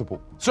it's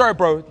possible. Sorry,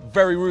 bro.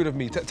 Very rude of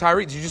me.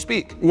 Tariq, did you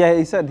speak? Yeah,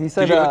 he said. You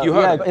heard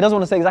yeah, it? he doesn't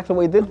want to say exactly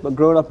what he did, but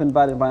growing up in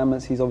bad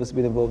environments, he's obviously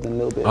been involved in a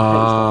little bit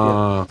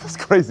of hate stuff. That's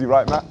crazy,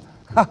 right, Matt?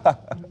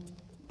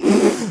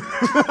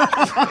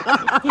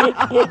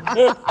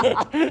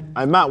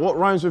 Hey, Matt, what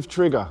rhymes with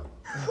trigger?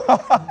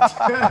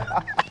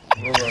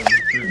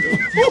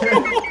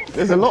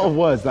 There's a lot of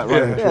words that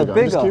rhyme with trigger.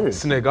 I'm just curious.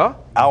 Snigger.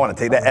 I want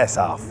to take the S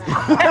off.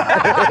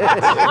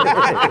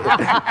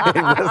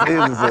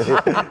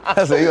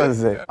 That's what he wants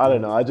to say. I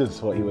don't know, I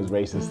just thought he was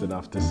racist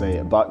enough to say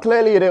it, but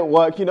clearly it didn't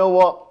work. You know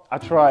what? I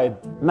tried.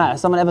 Matt,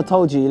 has someone ever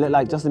told you you look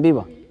like Justin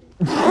Bieber?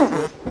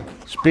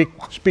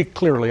 Speak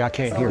clearly. I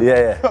can't hear.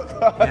 Yeah.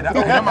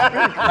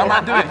 That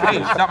might do it. Hey,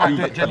 that might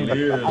do it.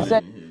 Genuinely. I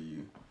said,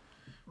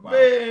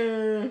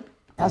 Man.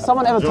 has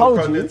someone ever told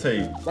you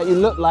that you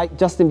look like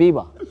Justin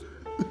Bieber?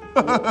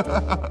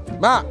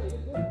 Matt.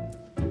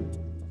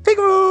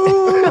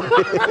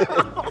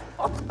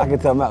 I can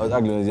tell Matt was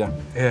ugly when he was young.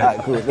 Yeah.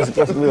 Alright, cool.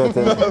 Let's move on to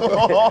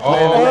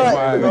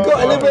We've got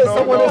to eliminate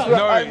someone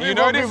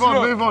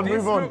else.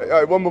 Move on. All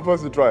right, one more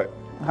person try it.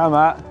 Hi,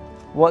 Matt.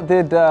 What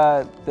did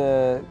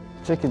the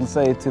chicken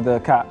say to the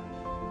cat?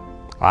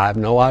 I have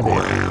no idea.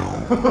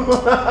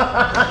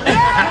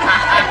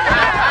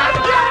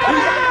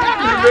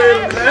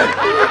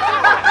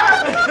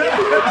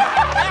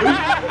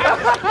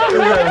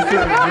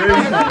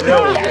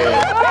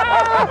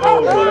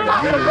 Oh my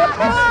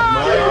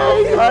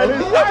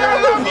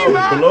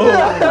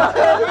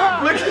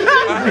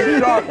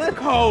goodness.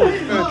 Cold.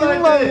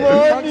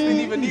 Didn't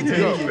even need to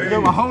go. You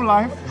know, my whole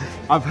life,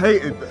 I've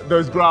hated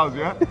those growls,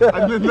 yeah?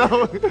 And then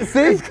now, See?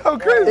 it's so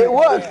crazy. It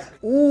worked.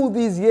 All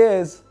these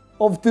years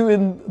of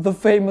doing the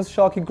famous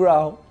Sharky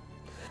growl,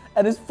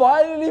 and it's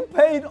finally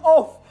paid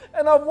off,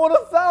 and I've won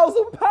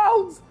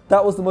 £1,000.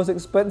 That was the most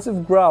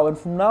expensive growl, and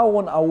from now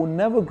on, I will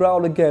never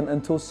growl again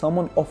until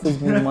someone offers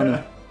me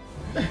money.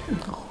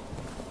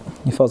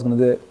 You thought I was gonna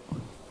do it?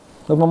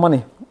 Where's my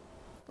money?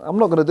 I'm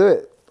not gonna do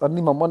it. I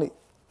need my money.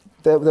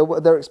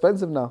 They're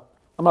expensive now.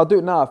 I mean, I'll do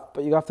it now,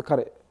 but you have to cut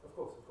it.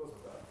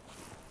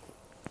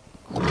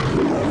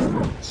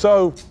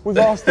 So, we've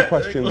asked the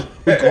questions,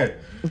 we've got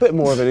a bit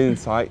more of an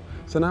insight,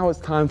 so now it's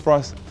time for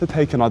us to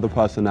take another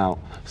person out.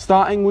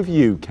 Starting with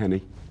you,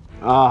 Kenny.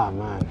 Ah,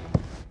 man.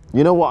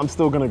 You know what? I'm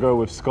still going to go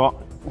with Scott.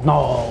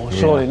 No,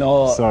 surely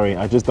not. Sorry,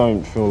 I just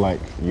don't feel like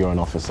you're an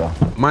officer.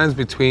 Mine's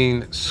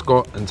between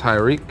Scott and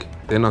Tyreek.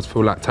 Then I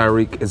feel like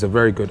Tyreek is a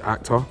very good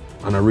actor,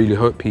 and I really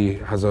hope he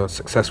has a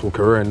successful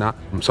career in that.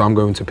 So I'm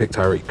going to pick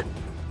Tyreek.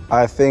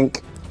 I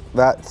think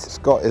that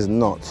Scott is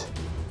not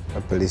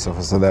a police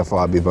officer, therefore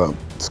I'll be voting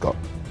Scott.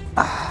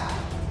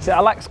 See, I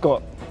like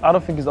Scott. I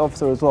don't think he's an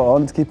officer as well. I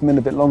want to keep him in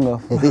a bit longer.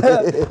 For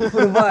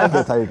the vibe.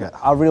 That's how you get.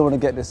 I really want to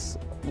get this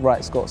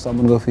right, Scott, so I'm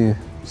going to go for you.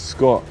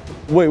 Scott.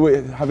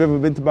 Wait, have you ever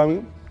been to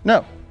Birmingham?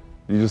 No.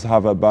 You just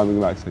have a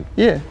Birmingham accent?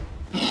 Yeah.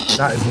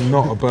 That is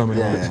not a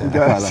Birmingham accent.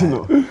 That's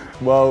not.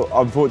 Well,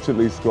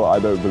 unfortunately, Scott, I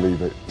don't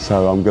believe it.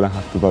 So I'm going to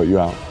have to vote you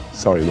out.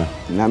 Sorry, man.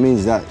 And that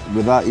means that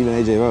without even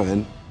AJ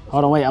voting...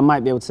 Hold on, wait, I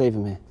might be able to save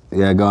him here.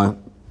 Yeah, go on.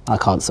 I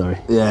can't, sorry.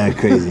 Yeah,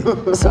 crazy.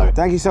 Sorry.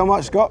 Thank you so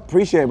much, Scott.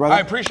 Appreciate it, brother. I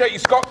appreciate you,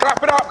 Scott.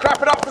 Clap it up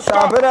for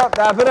Scott.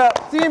 Dab it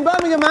up. See you in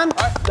Birmingham, man.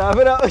 Dab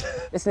it up.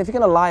 Listen, if you're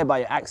gonna lie about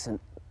your accent,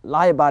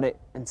 lie about it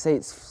and say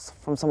it's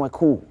from somewhere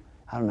cool.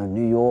 I don't know,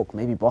 New York,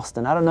 maybe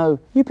Boston, I don't know.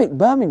 You pick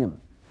Birmingham.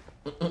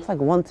 It's like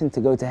wanting to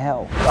go to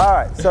hell. All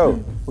right,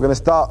 so we're gonna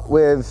start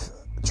with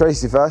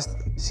Tracy first.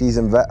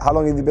 Seasoned vet. How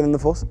long have you been in the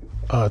force?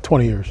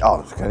 20 years.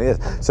 Oh, 20 years.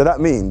 So that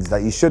means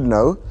that you should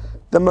know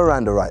the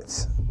Miranda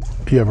rights.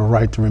 You have a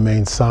right to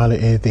remain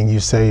silent. Anything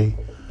you say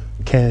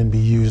can be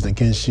used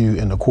against you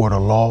in the court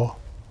of law.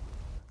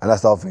 And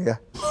that's the whole thing, yeah?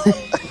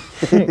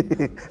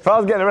 If I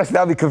was getting arrested,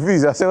 I'd be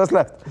confused. I'd say what's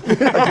left.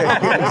 Okay,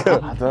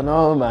 I don't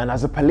know, man.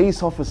 As a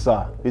police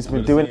officer who's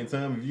been doing... At the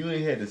same time, if you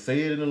ain't had to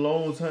say it in a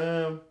long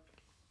time,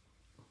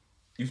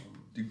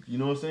 you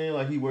know what I'm saying?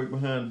 Like, he worked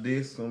behind the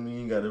desk, so I mean,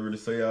 you ain't got to really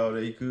say all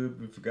that he could,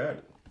 but forgot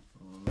it.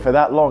 For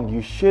that long,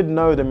 you should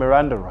know the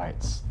Miranda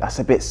rights. That's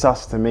a bit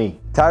sus to me.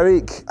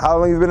 Tyreek, how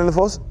long have you been in the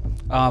force?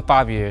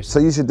 5 years. So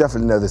you should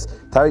definitely know this.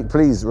 Tyreek,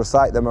 please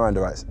recite the Miranda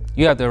rights.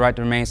 You have the right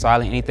to remain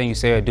silent. Anything you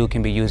say or do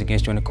can be used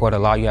against you in the court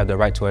of law. You have the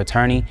right to an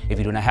attorney. If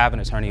you do not have an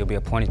attorney, you'll be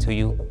appointed to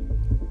you.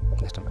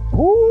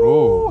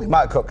 Ooh, he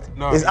might have cooked.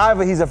 No. It's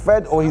either he's a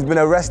Fed or he's been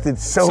arrested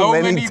so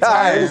many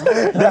times.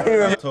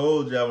 I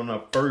told y'all when I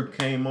first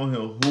came on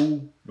here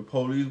who the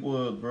police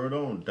was, bro.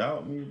 Don't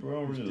doubt me, bro.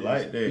 I don't really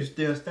like that. You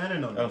still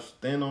standing on that? I'll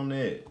stand on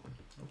that.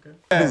 Okay.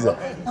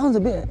 That one's a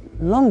bit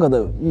longer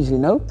though, usually,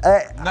 no?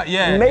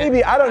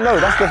 Maybe, I don't know,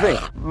 that's the thing.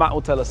 Matt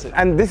will tell us it.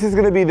 And this is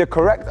going to be the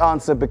correct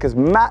answer because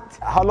Matt,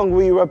 how long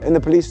were you up in the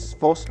police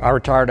force? I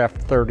retired after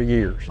 30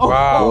 years. Oh.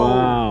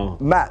 Wow.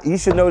 Matt, you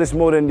should know this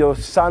more than your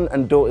son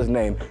and daughter's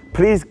name.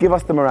 Please give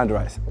us the Miranda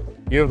rights.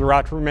 You have the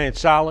right to remain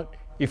silent.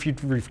 If you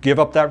give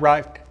up that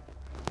right,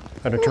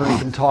 an attorney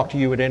can talk to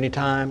you at any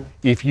time.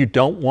 If you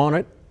don't want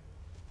it,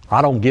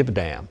 I don't give a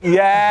damn.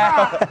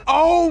 Yeah.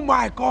 Oh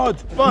my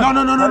God.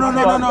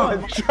 No.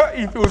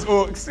 If it was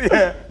orcs,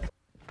 yeah.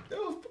 That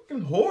was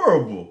fucking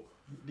horrible.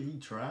 Did he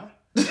try?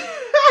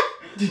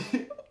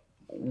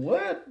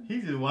 What?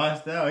 He just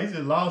washed out. He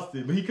just lost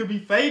it. But he could be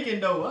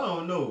faking though. I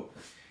don't know.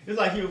 It's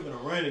like he was gonna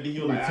run it. Then he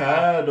was like,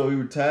 tired though. He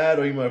retired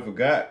or he might have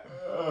forgot.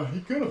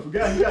 He could have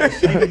forgot. He got to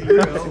shake his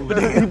real old.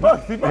 He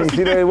bucked. You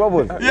see that he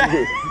wobbled?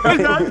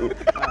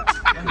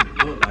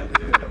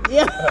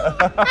 Yeah.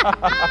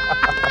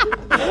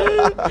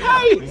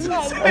 Hey,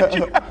 said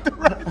you have the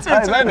right to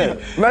attorney.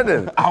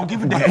 Madden. I don't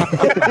give a damn.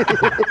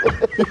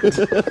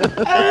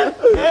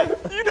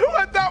 You know,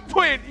 at that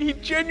point, he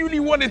genuinely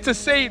wanted to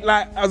say it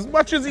like as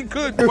much as he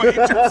could, but he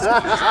just...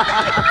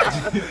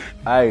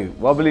 Hey,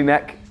 wobbly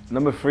neck.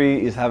 Number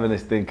 3 is having a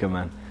stinker,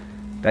 man.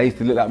 That used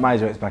to look like my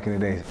joints back in the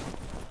days.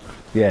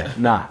 Yeah,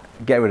 nah,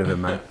 get rid of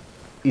him, man.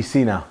 You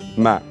see now.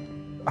 Matt,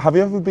 have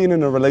you ever been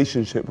in a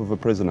relationship with a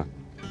prisoner?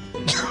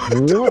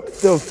 What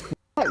the f***?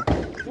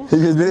 He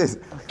gives me this.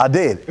 I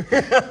did.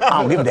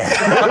 I don't give a damn.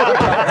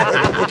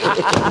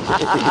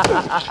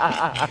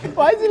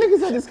 Why is he looking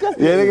so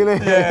disgusting? Yeah, look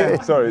at it.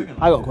 Yeah. Sorry.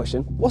 I got a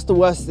question. What's the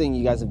worst thing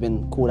you guys have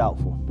been called out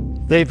for?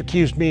 They've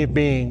accused me of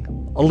being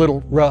a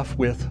little rough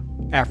with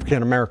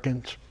African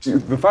Americans.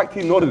 The fact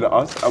he nodded at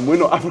us and we're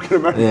not African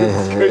Americans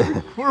is crazy.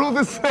 We're all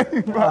the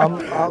same, man.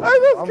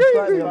 That's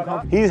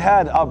crazy. He's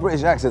had our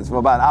British accents for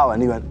about an hour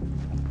and he went,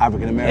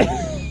 African American.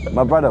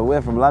 My brother,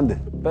 we're from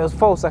London. But it was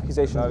false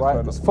accusations, right?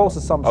 It was false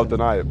assumptions. I'll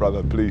deny it,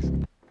 brother, please.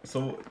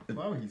 So,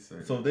 Why would he say?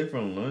 so if they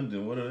from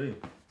London, what are they?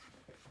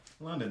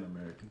 London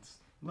Americans.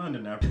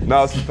 London Africans.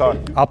 Now it's the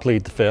time. I'll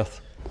plead the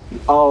 5th.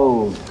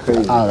 Oh,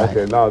 crazy.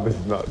 Okay, now this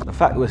is nuts. The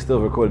fact we're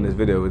still recording this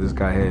video with this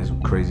guy here is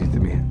crazy to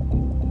me.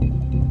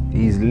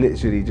 He's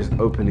literally just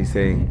openly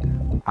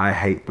saying, I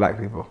hate black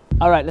people.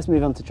 All right, let's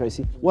move on to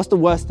Tracy. What's the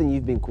worst thing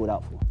you've been called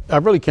out for? I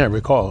really can't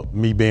recall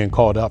me being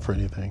called out for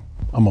anything.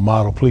 I'm a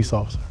model police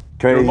officer.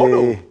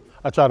 Crazy.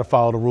 I try to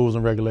follow the rules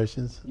and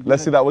regulations.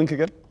 Let's see that wink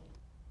again.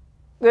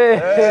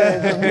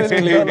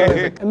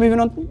 And moving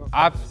on.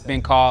 I've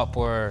been called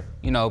for,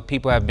 you know,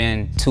 people have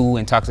been too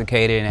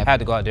intoxicated and I've had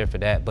to go out there for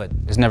that, but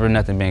there's never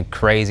nothing been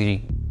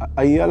crazy.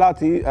 Are you allowed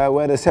to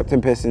wear the septum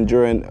piercing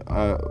during?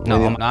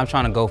 No, I'm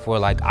trying to go for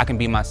like, I can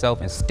be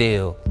myself and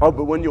still. Oh,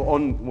 but when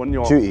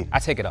you're duty, I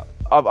take it up.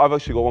 I've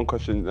actually got one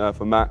question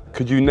for Matt.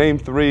 Could you name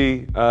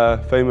 3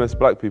 famous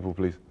black people,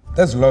 please?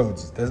 There's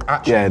loads. There's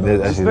actually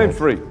loads. Just name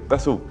 3,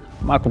 that's all.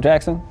 Michael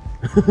Jackson.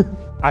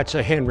 I'd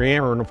say Henry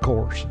Aaron, of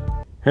course.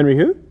 Henry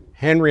who?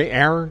 Henry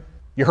Aaron.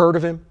 You heard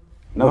of him?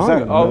 No,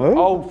 sir.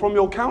 Oh, from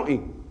your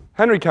county.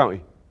 Henry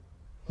County.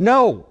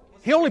 No.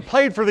 He only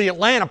played for the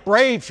Atlanta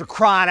Braves, for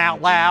crying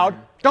out loud.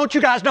 Don't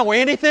you guys know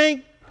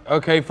anything?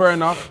 Okay, fair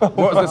enough. What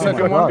was the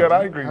second one? Good,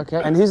 I agree.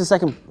 Okay. And who's the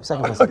second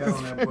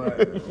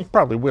person?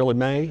 Probably Willie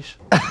Mays.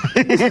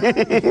 You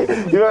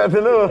don't have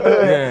to know.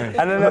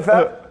 Yeah. And then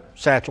that.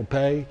 Satchel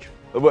Paige.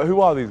 But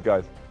who are these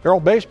guys? They're all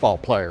baseball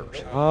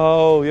players.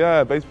 Oh,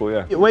 yeah, baseball,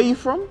 yeah. Where are you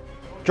from?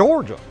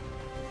 Georgia.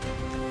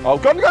 Oh,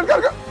 go.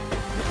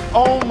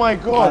 Oh my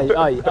God.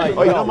 Aye.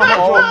 Oh, you know my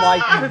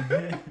hot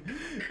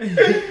He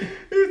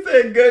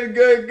said good.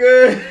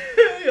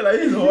 Like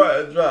his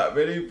heart dropped,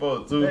 man. He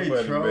fought too funny,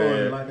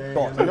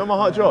 man. You know my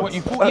hot drops? What,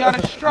 you pulled me out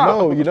of the strap?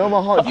 No, you know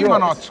my hot You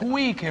man are drops.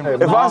 tweaking.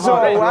 If I saw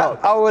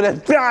that, I would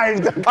have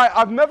died.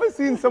 I've never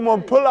seen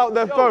someone pull out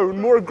their phone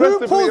more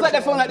aggressively. Who pulls out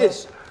their phone like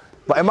this?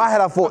 But in my head,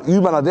 I thought, you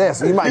man are there,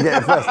 so you might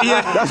get it first.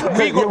 Yeah, That's what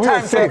we got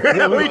time safe. to-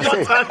 Yeah, we got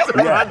safe. time to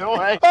run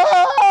away.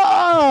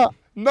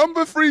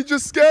 Number 3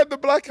 just scared the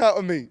black out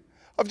of me.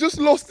 I've just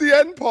lost the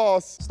end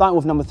pass. Starting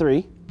with number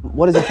 3.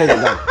 What is your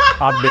favorite gun?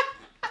 I've been.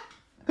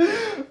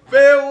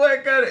 Man,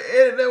 what kind of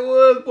edit that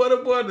was? Boy,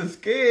 that boy done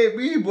scared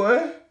me,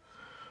 boy.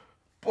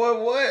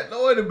 Boy, what?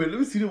 No, wait a minute. Let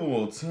me see that one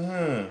more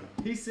time.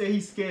 He said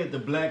he scared the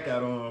black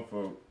out on him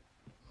for.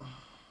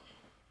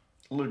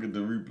 Look at the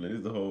replay. This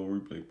is the whole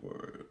replay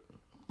part.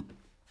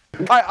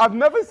 I've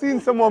never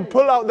seen someone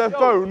pull out their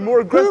phone more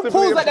aggressively. Who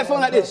pulls out their phone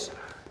like this?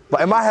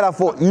 But in my head, I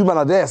thought, you man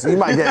are there, so you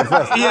might get it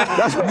first. Yeah,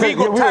 That's what we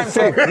got time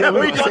safe. to. Yeah,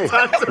 We got safe.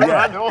 time to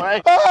run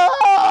away.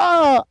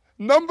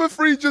 Number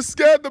 3 just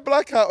scared the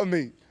black out of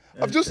me.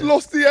 I've just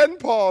lost the end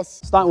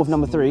pass. Starting with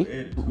number 3.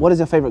 What is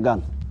your favorite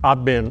gun?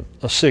 I've been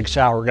a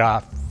 6-hour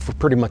guy for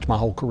pretty much my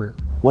whole career.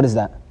 What is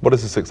that? What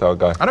is a 6-hour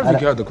guy? I don't think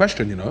you heard the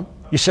question, you know.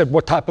 You said,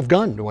 what type of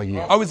gun do I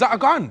use? Oh, is that a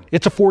gun?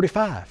 It's a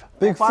 45.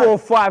 Big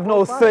 4-5,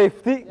 no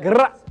safety.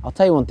 I'll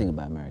tell you one thing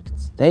about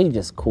Americans. They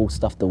just call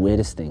stuff the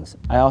weirdest things.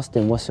 I asked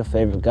him, what's your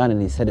favorite gun?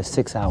 And he said a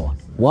 6-hour.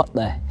 What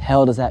the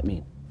hell does that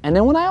mean? And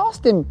then when I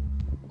asked him,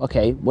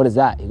 okay, what is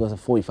that? He goes, a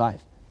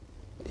 45.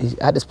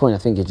 At this point, I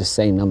think you're just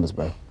saying numbers,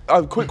 bro.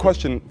 A quick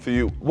question for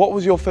you. What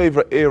was your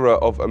favorite era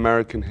of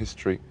American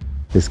history?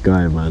 This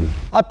guy, man.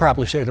 I'd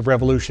probably say the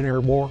Revolutionary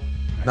War.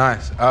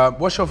 Nice.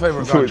 What's your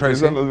favorite gun,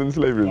 Tracy?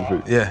 Slavery.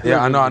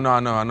 Yeah, I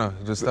know.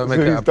 Just don't make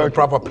it a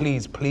proper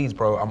please,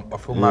 bro. I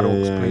feel mad,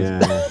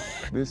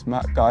 please. This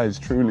Matt guy is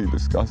truly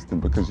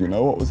disgusting because you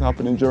know what was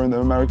happening during the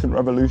American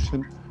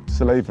Revolution?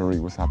 Slavery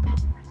was happening.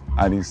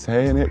 And he's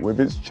saying it with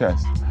his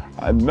chest.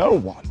 And no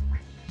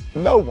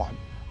one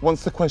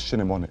wants to question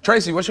him on it.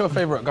 Tracy, what's your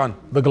favorite gun?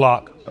 The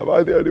Glock. Am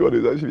I the only one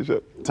who's actually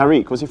shit?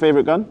 Tariq, what's your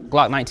favorite gun?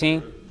 Glock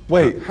 19.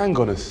 Wait, hang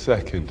on a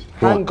second.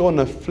 Hang on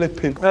a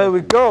flipping... There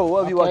we go.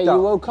 What have you worked out?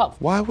 You woke up.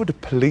 Why would a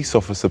police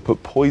officer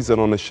put poison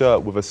on a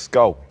shirt with a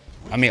skull?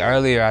 I mean,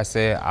 earlier I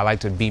said I like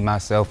to be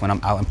myself when I'm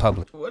out in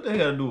public. What they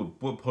got to do with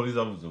what police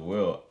officers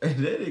well?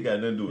 That ain't got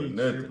nothing to do with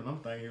nothing. I'm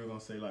thinking you were gonna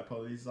say like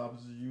police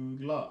officers use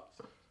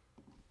Glocks.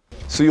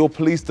 So your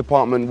police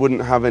department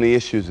wouldn't have any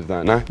issues with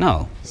that, no?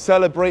 No.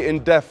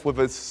 Celebrating death with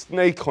a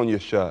snake on your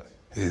shirt.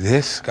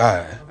 This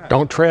guy.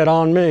 Don't tread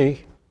on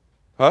me.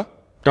 Huh?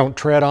 Don't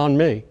tread on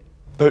me.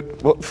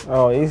 What?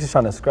 Oh, he's just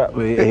trying to scrap.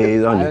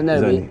 He's on you.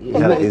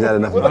 He's had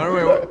enough of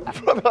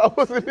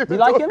that. You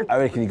like him? I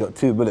reckon he got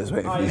 2 bullets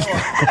waiting for you.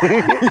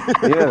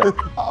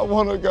 I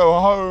want to go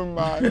home,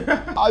 man.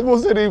 I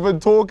wasn't even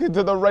talking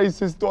to the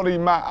racist Donny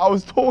Matt. I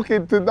was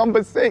talking to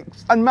number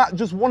 6. And Matt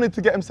just wanted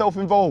to get himself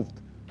involved,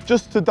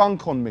 just to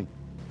dunk on me.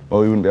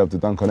 Well, he wouldn't be able to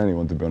dunk on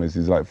anyone, to be honest.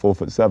 He's like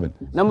 4'7".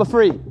 Number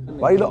 3.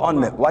 Why you lot on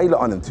them? Why you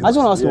lot on him too? I just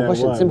want to ask you a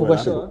question, simple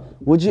question.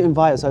 Would you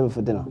invite us over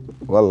for dinner?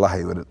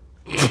 Wallahi, wouldn't.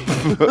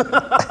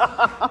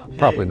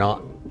 Probably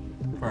not.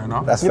 Fair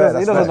enough. That's fair.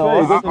 That's fair.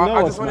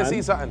 I just want to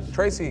see something.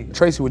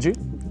 Tracy, would you?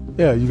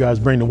 Yeah, you guys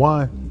bring the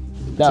wine.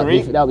 That'll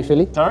be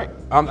Philly. Tariq?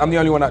 I'm the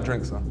only one that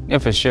drinks, though. Yeah,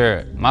 for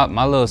sure.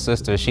 My little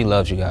sister, she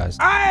loves you guys.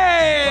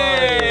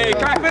 Hey!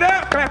 Clap it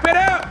up! Clap it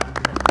up!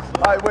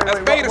 Let's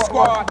Beta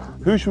Squad.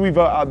 Who should we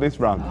vote out this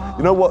round?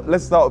 You know what?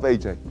 Let's start with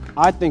AJ.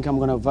 I think I'm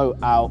gonna vote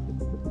out.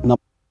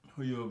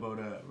 Who you about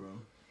that, bro?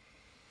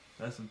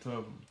 That's a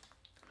tough one.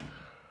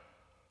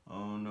 I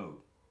don't know.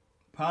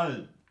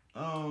 Probably.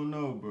 I don't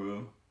know,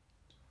 bro.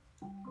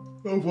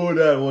 I'll vote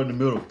that one in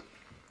the middle.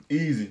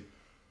 Easy.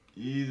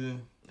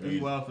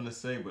 That's what I'm finna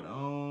say, but I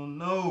don't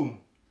know.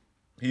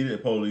 He the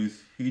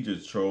police. He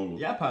just trolling.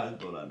 Yeah, I probably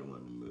vote out the one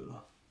in the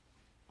middle.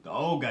 The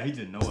old guy, he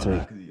just know a lot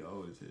because he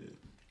always had.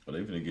 But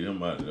they finna get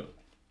him out of there.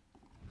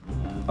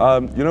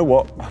 You know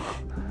what?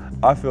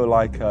 I feel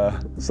like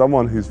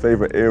someone whose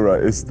favourite era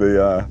is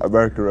the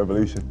American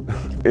Revolution.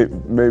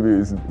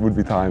 Would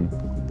be time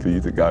for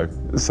you to go.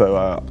 So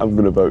I'm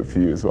going to vote for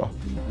you as well.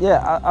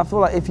 Yeah, I feel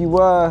like if you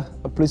were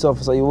a police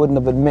officer, you wouldn't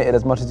have admitted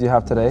as much as you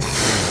have today.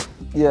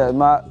 Yeah,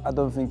 Matt, I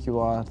don't think you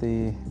are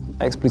the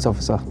ex-police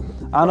officer.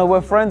 I know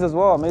we're friends as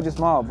well. I made you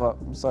smile, but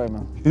I'm sorry,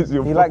 man.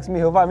 He likes me.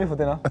 He'll invite me for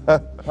dinner.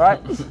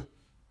 Right?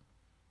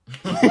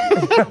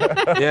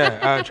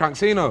 Yeah,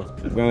 Tranxino.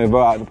 We're going to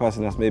vote out the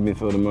person that's made me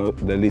feel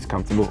the least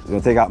comfortable. We're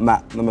going to take out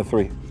Matt, number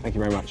 3. Thank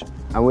you very much.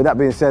 And with that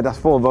being said, that's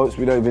 4 votes.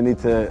 We don't even need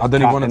to I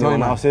don't even want to tell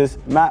you, else's.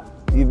 Matt,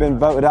 you've been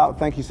voted out.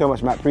 Thank you so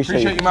much, Matt.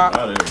 Appreciate you, Matt.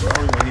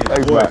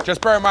 Thanks, Matt.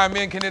 Just bear in mind,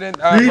 me and Kenny didn't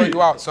vote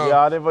you out, so.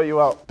 Yeah, I didn't vote you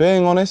out.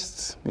 Being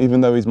honest,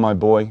 even though he's my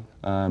boy,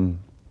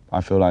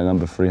 I feel like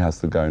number 3 has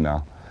to go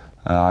now.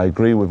 I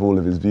agree with all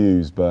of his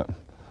views, but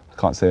I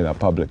can't say that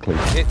publicly.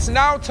 It's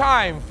now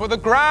time for the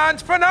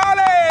grand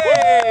finale!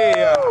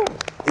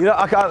 You know,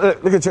 I can't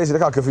look at Tracy.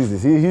 Look how confused he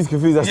is. He's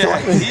confused as to Yeah,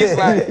 he's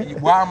like,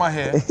 why am I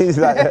here? He's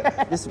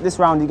like, This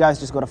round, you guys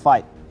just got to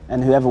fight,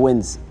 and whoever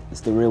wins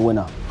is the real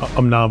winner.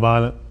 I'm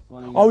non-violent.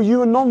 Oh,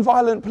 you're a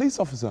non-violent police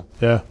officer?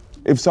 Yeah.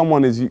 If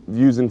someone is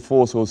using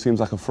force or seems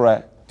like a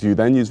threat, do you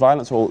then use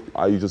violence, or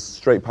are you just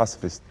straight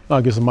pacifist?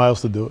 I'll get somebody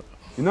else to do it.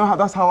 You know,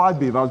 that's how I'd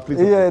be if I was police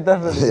officer. Yeah,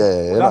 definitely.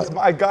 yeah. That's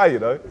my guy, you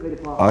know.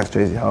 Ask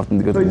Tracy how often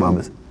do you go to the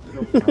Bahamas?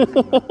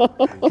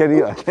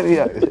 Kenny.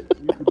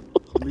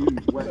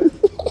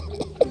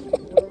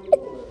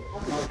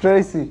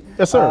 Tracy.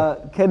 Yes,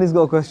 sir. Kenny's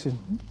got a question.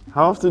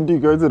 How often do you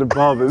go to the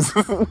barbers?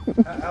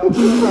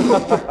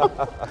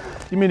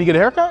 You mean to get a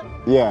haircut?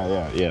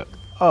 Yeah.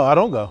 Oh, I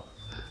don't go.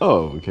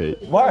 Oh, okay.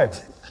 Why?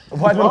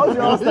 Why not?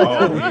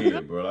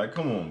 Yeah, bro. Like,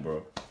 come on,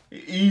 bro.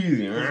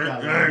 Easy.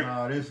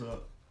 This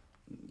up.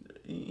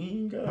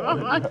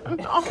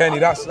 Kenny,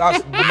 that's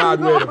mad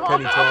weird of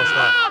Kenny to ask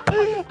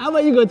that. How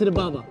about you go to the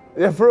barber?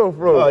 Yeah, for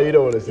real. Oh, you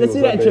don't want to see Let's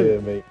see that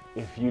trim. mate.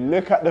 If you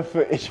look at the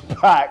footage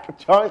back,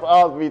 Chance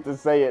asked me to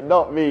say it,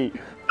 not me.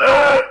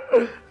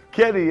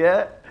 Kenny,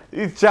 yeah?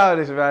 He's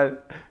childish, man.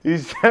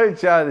 He's so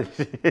childish.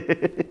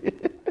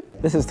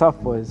 This is tough,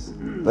 boys.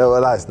 No,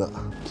 well, that's not.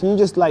 Can you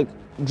just like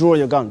draw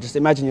your gun? Just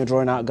imagine you're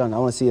drawing out a gun. I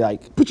want to see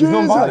like. He's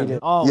non-violent.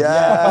 Oh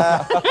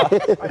Yeah.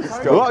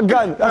 What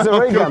gun? That's a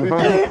ray gun, bro.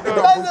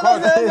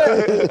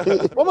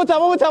 One more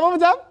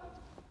time.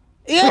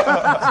 Yeah.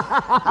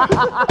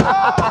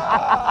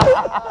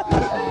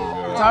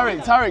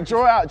 Tariq,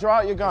 draw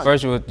out your gun.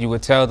 First, you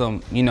would tell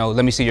them, you know,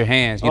 let me see your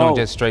hands. You don't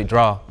just straight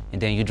draw,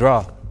 and then you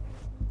draw.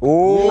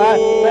 Ooh. That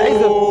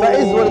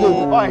is what it is.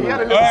 Oh, he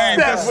had a little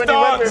step when he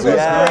went with it.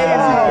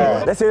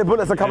 Yeah. Let's say the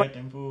bullets are coming.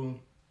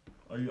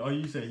 Oh,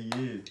 you say he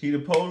is. He the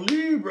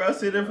police, bro. I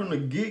said that from the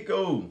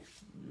get-go.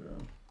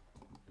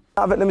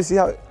 Let me see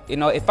how. You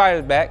know, it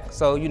fires back,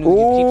 so you know you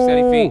keep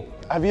steady feet.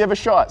 Have you ever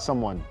shot at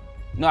someone?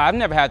 No, I've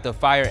never had to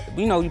fire.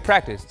 You know, you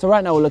practice. So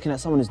right now we're looking at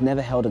someone who's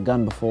never held a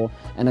gun before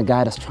and a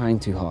guy that's trying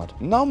too hard.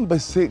 Number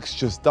 6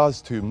 just does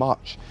too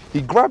much.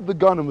 He grabbed the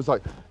gun and was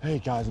like, "Hey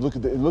guys, look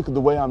at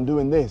the way I'm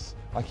doing this."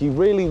 Like he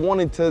really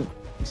wanted to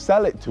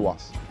sell it to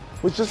us,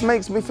 which just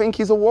makes me think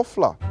he's a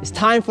waffler. It's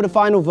time for the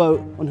final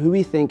vote on who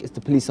we think is the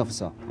police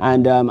officer.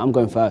 And I'm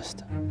going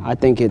first. I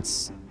think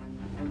it's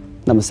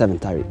number 7,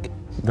 Tariq.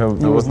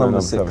 He was number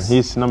 6.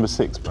 He's number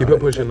 6, bro. Keep it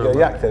pushing, number.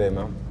 Yeah, today,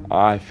 man.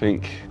 I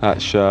think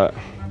that shirt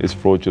is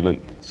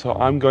fraudulent. So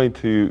I'm going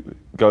to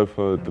go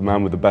for the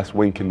man with the best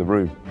wink in the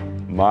room.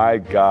 My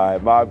guy,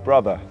 my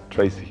brother,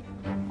 Tracy.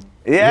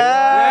 Too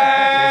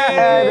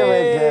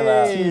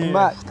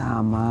much.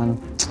 Damn, man.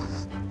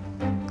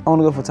 I want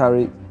to go for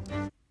Tariq.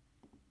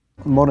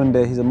 Modern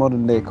day, he's a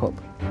modern day cop.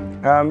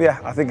 Yeah,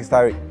 I think it's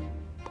Tariq.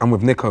 I'm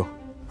with Nico.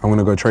 I'm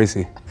gonna go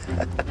Tracy.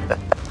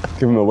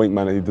 Give him a wink,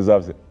 man. He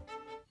deserves it.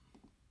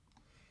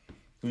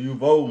 Who you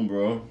voting,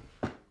 bro?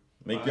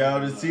 Make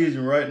y'all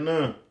decision right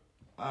now.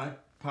 I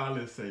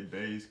probably say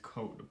Bays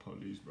coat the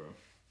police, bro.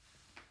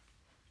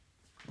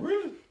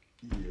 Really?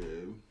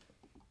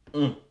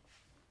 Yeah.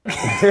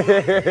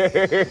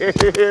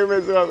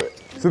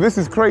 So this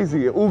is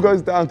crazy. It all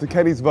goes down to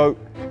Kenny's vote.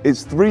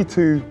 It's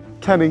 3-2.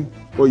 Kenny,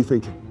 what are you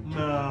thinking?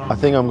 No. I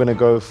think I'm gonna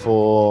go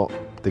for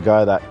the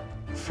guy that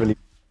Philly.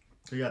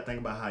 So you gotta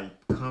think about how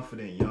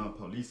confident young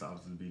police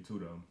officers be too,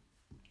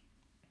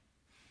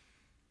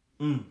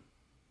 though.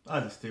 I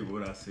just stick with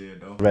what I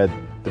said, though. Read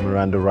the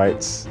Miranda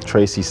rights.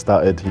 Tracy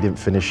started, he didn't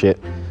finish it.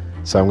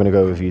 So I'm gonna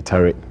go with you,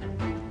 Tariq.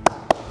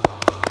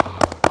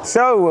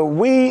 So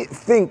we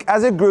think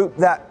as a group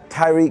that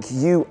Tariq,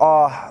 you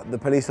are the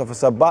police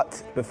officer,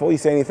 but before you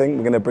say anything,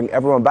 we're gonna bring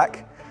everyone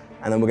back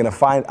and then we're gonna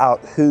find out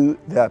who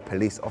the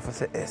police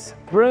officer is.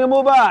 Bring them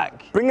all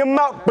back. Bring them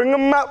out, bring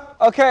them out.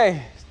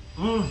 Okay.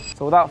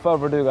 So without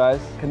further ado,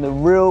 guys, can the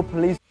real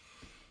police...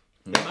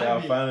 Make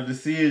y'all final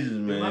decisions,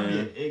 man. There might be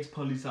an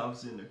ex-police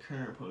officer and a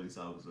current police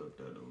officer up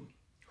there, though.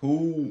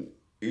 Who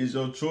is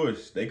your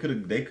choice? They could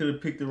have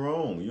picked it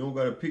wrong. You don't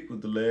gotta pick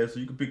with the last,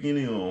 so you can pick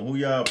any on. Who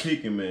y'all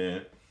picking,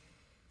 man?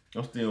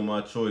 I'm staying with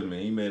my choice,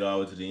 man. He made it all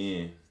the way to the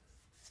end.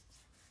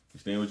 You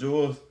staying with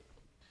yours?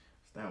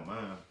 Stay with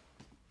mine.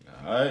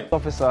 All right.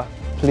 Officer,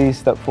 please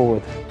step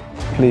forward.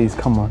 Please,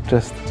 come on,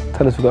 just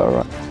tell us we got it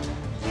right.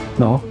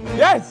 No?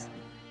 Yes!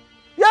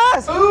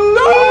 Yes! No!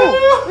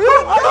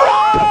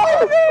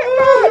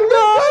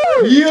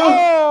 Yeah!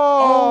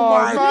 Oh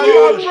my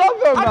God!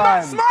 I'm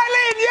not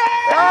smiling,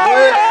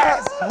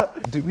 Yes!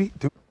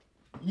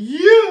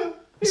 Yeah!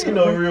 You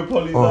know, real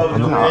police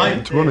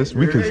officers. To be honest,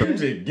 we can. You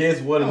just guess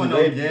what of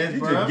they. You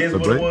just guess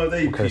what the ones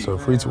they Okay, pick. so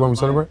 3, 2, 1, we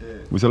celebrate?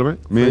 We celebrate?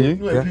 Me and you?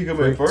 You ain't pick up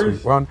at first. 3,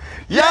 2, 1.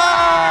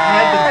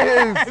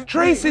 Yes!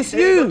 Trace, it's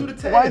you.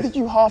 Why did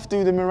you half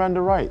do the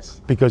Miranda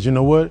rights? Because you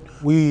know what?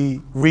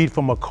 We read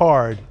from a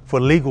card for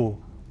legal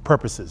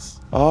purposes.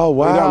 Oh,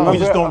 wow. We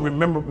just don't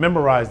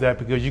memorize that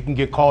because you can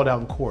get called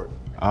out in court.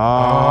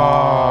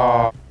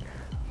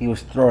 He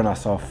was throwing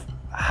us off.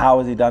 How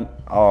has he done?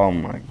 Oh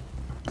my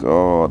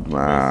God,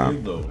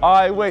 man.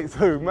 Alright, wait,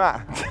 so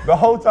Matt, the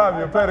whole time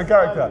you're playing a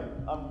character.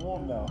 I'm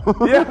warm now.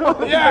 Yeah, oh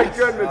my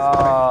goodness. He's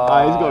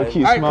got a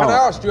cute Hey, smile. can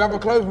I ask, do you have a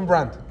clothing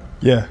brand?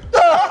 Yeah.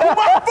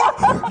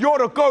 You're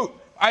the GOAT.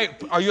 Hey,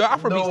 are you an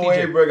Afrobeats No DJ?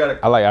 way, bro.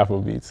 I like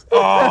Afrobeats.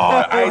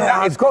 Oh, hey,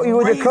 It's got you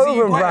with your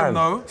clothing brand.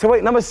 So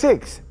wait, number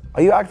 6.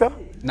 Are you an actor?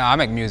 Nah, I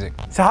make music.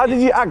 So how did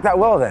you act that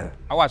well then?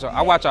 I watch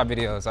our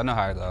videos. I know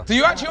how it goes. Do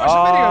you actually watch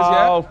your videos,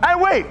 yeah? Hey,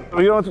 wait!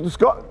 You know what,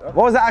 Scott?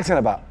 What was the accent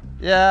about?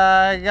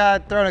 Yeah, I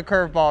got thrown a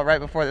curveball right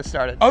before this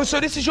started. Oh, so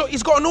this is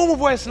he's got a normal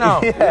voice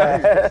now.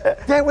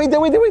 Yeah. Wait.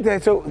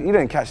 So you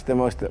didn't catch the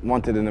most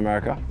wanted in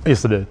America?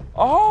 Yes, I did.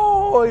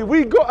 Oh,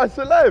 we got a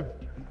celeb.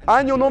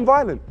 And you're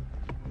non-violent.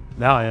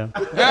 Now I am.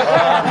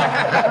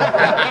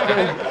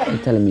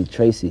 You're telling me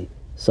Tracy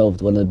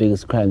solved one of the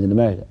biggest crimes in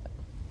America?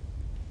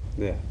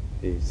 Yeah,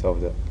 he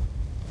solved it.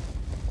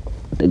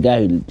 The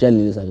guy who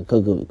generally looks like a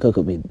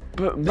cocoa bean.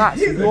 But Matt,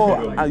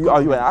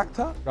 are you an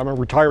actor? I'm a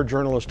retired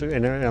journalist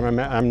and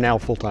I'm now a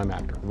full-time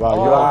actor.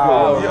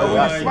 Wow,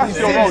 Smashed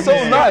your role. So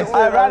nice.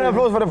 A round of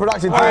applause for the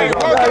production team.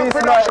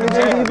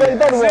 You've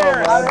done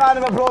well. A round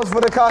of applause for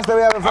the cast that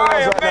we have in front of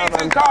us right now,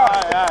 man.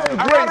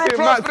 A round of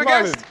applause for the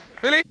guests.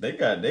 Philly?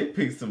 They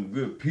picked some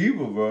good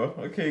people, bro.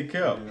 I can't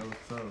count.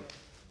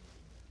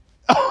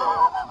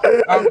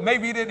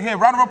 Maybe you didn't hear.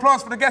 Round of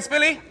applause for the guest,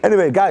 Philly.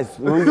 Anyway, guys.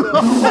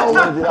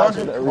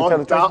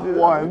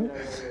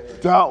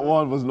 That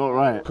one was not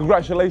right.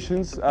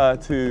 Congratulations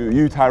to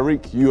you,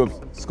 Tariq. You have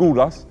schooled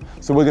us.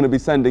 So we're going to be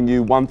sending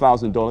you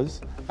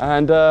 $1,000.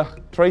 And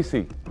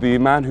Tracy, the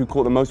man who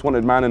caught the most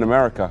wanted man in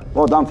America.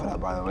 Well done for that,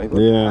 by the way.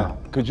 Yeah.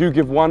 Could you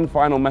give one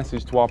final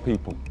message to our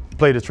people?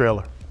 Play the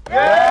trailer.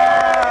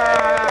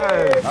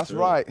 That's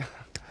right.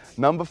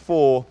 Number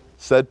 4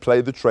 said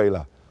play the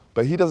trailer,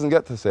 but he doesn't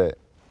get to say it.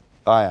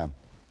 I am.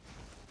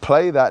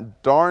 Play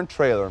that darn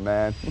trailer,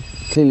 man.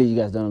 Clearly you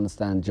guys don't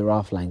understand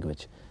giraffe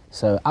language,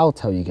 so I'll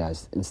tell you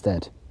guys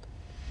instead.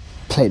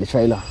 Play the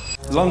trailer.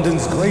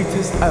 London's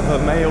greatest ever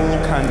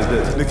mayoral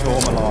candidate, Nicola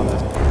Milano.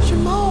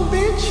 Jamal,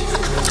 bitch.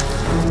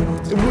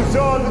 It was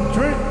all a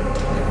dream.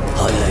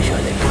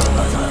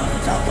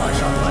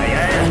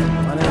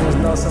 My name is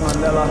Nelson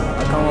Mandela.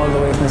 I come all the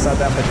way from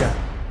South Africa.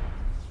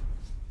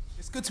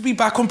 It's good to be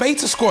back on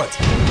Beta Squad.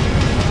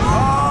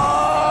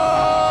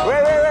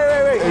 Wait.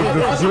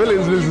 The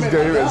civilians lose this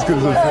game as good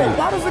as the team.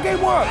 How does the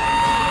game work?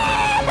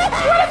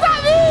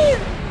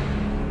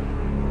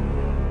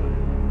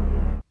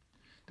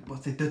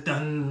 What does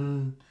that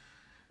mean?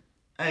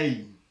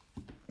 Hey.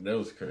 That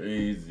was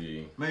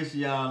crazy. Make sure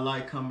y'all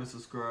like, comment,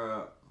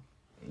 subscribe.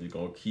 You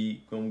gonna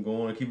keep them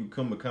going, keep it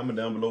coming. Comment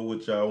down below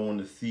what y'all want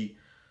to see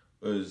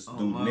us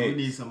do Man, next. we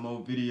need some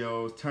more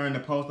videos. Turn the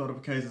post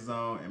notifications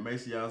on and make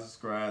sure y'all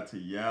subscribe to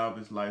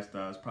Yalvish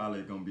Lifestyle. It's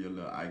probably gonna be a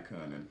little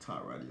icon in the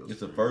top right of your It's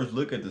screen. the first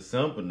look at the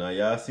sample now.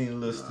 Y'all seen a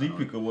little sneak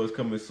peek of what's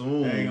coming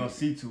soon. You ain't gonna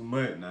see too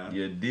much now.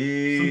 You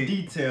did. Some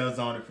details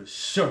on it for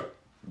sure.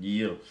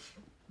 Yeah.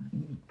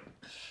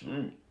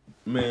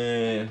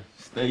 Man,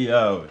 stay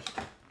Yalvish.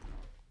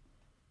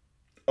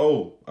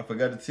 Oh, I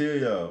forgot to tell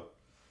y'all.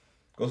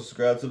 Go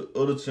subscribe to the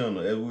other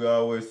channel, as we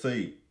always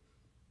say.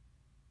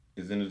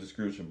 It's in the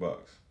description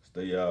box.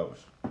 Stay Yalvish.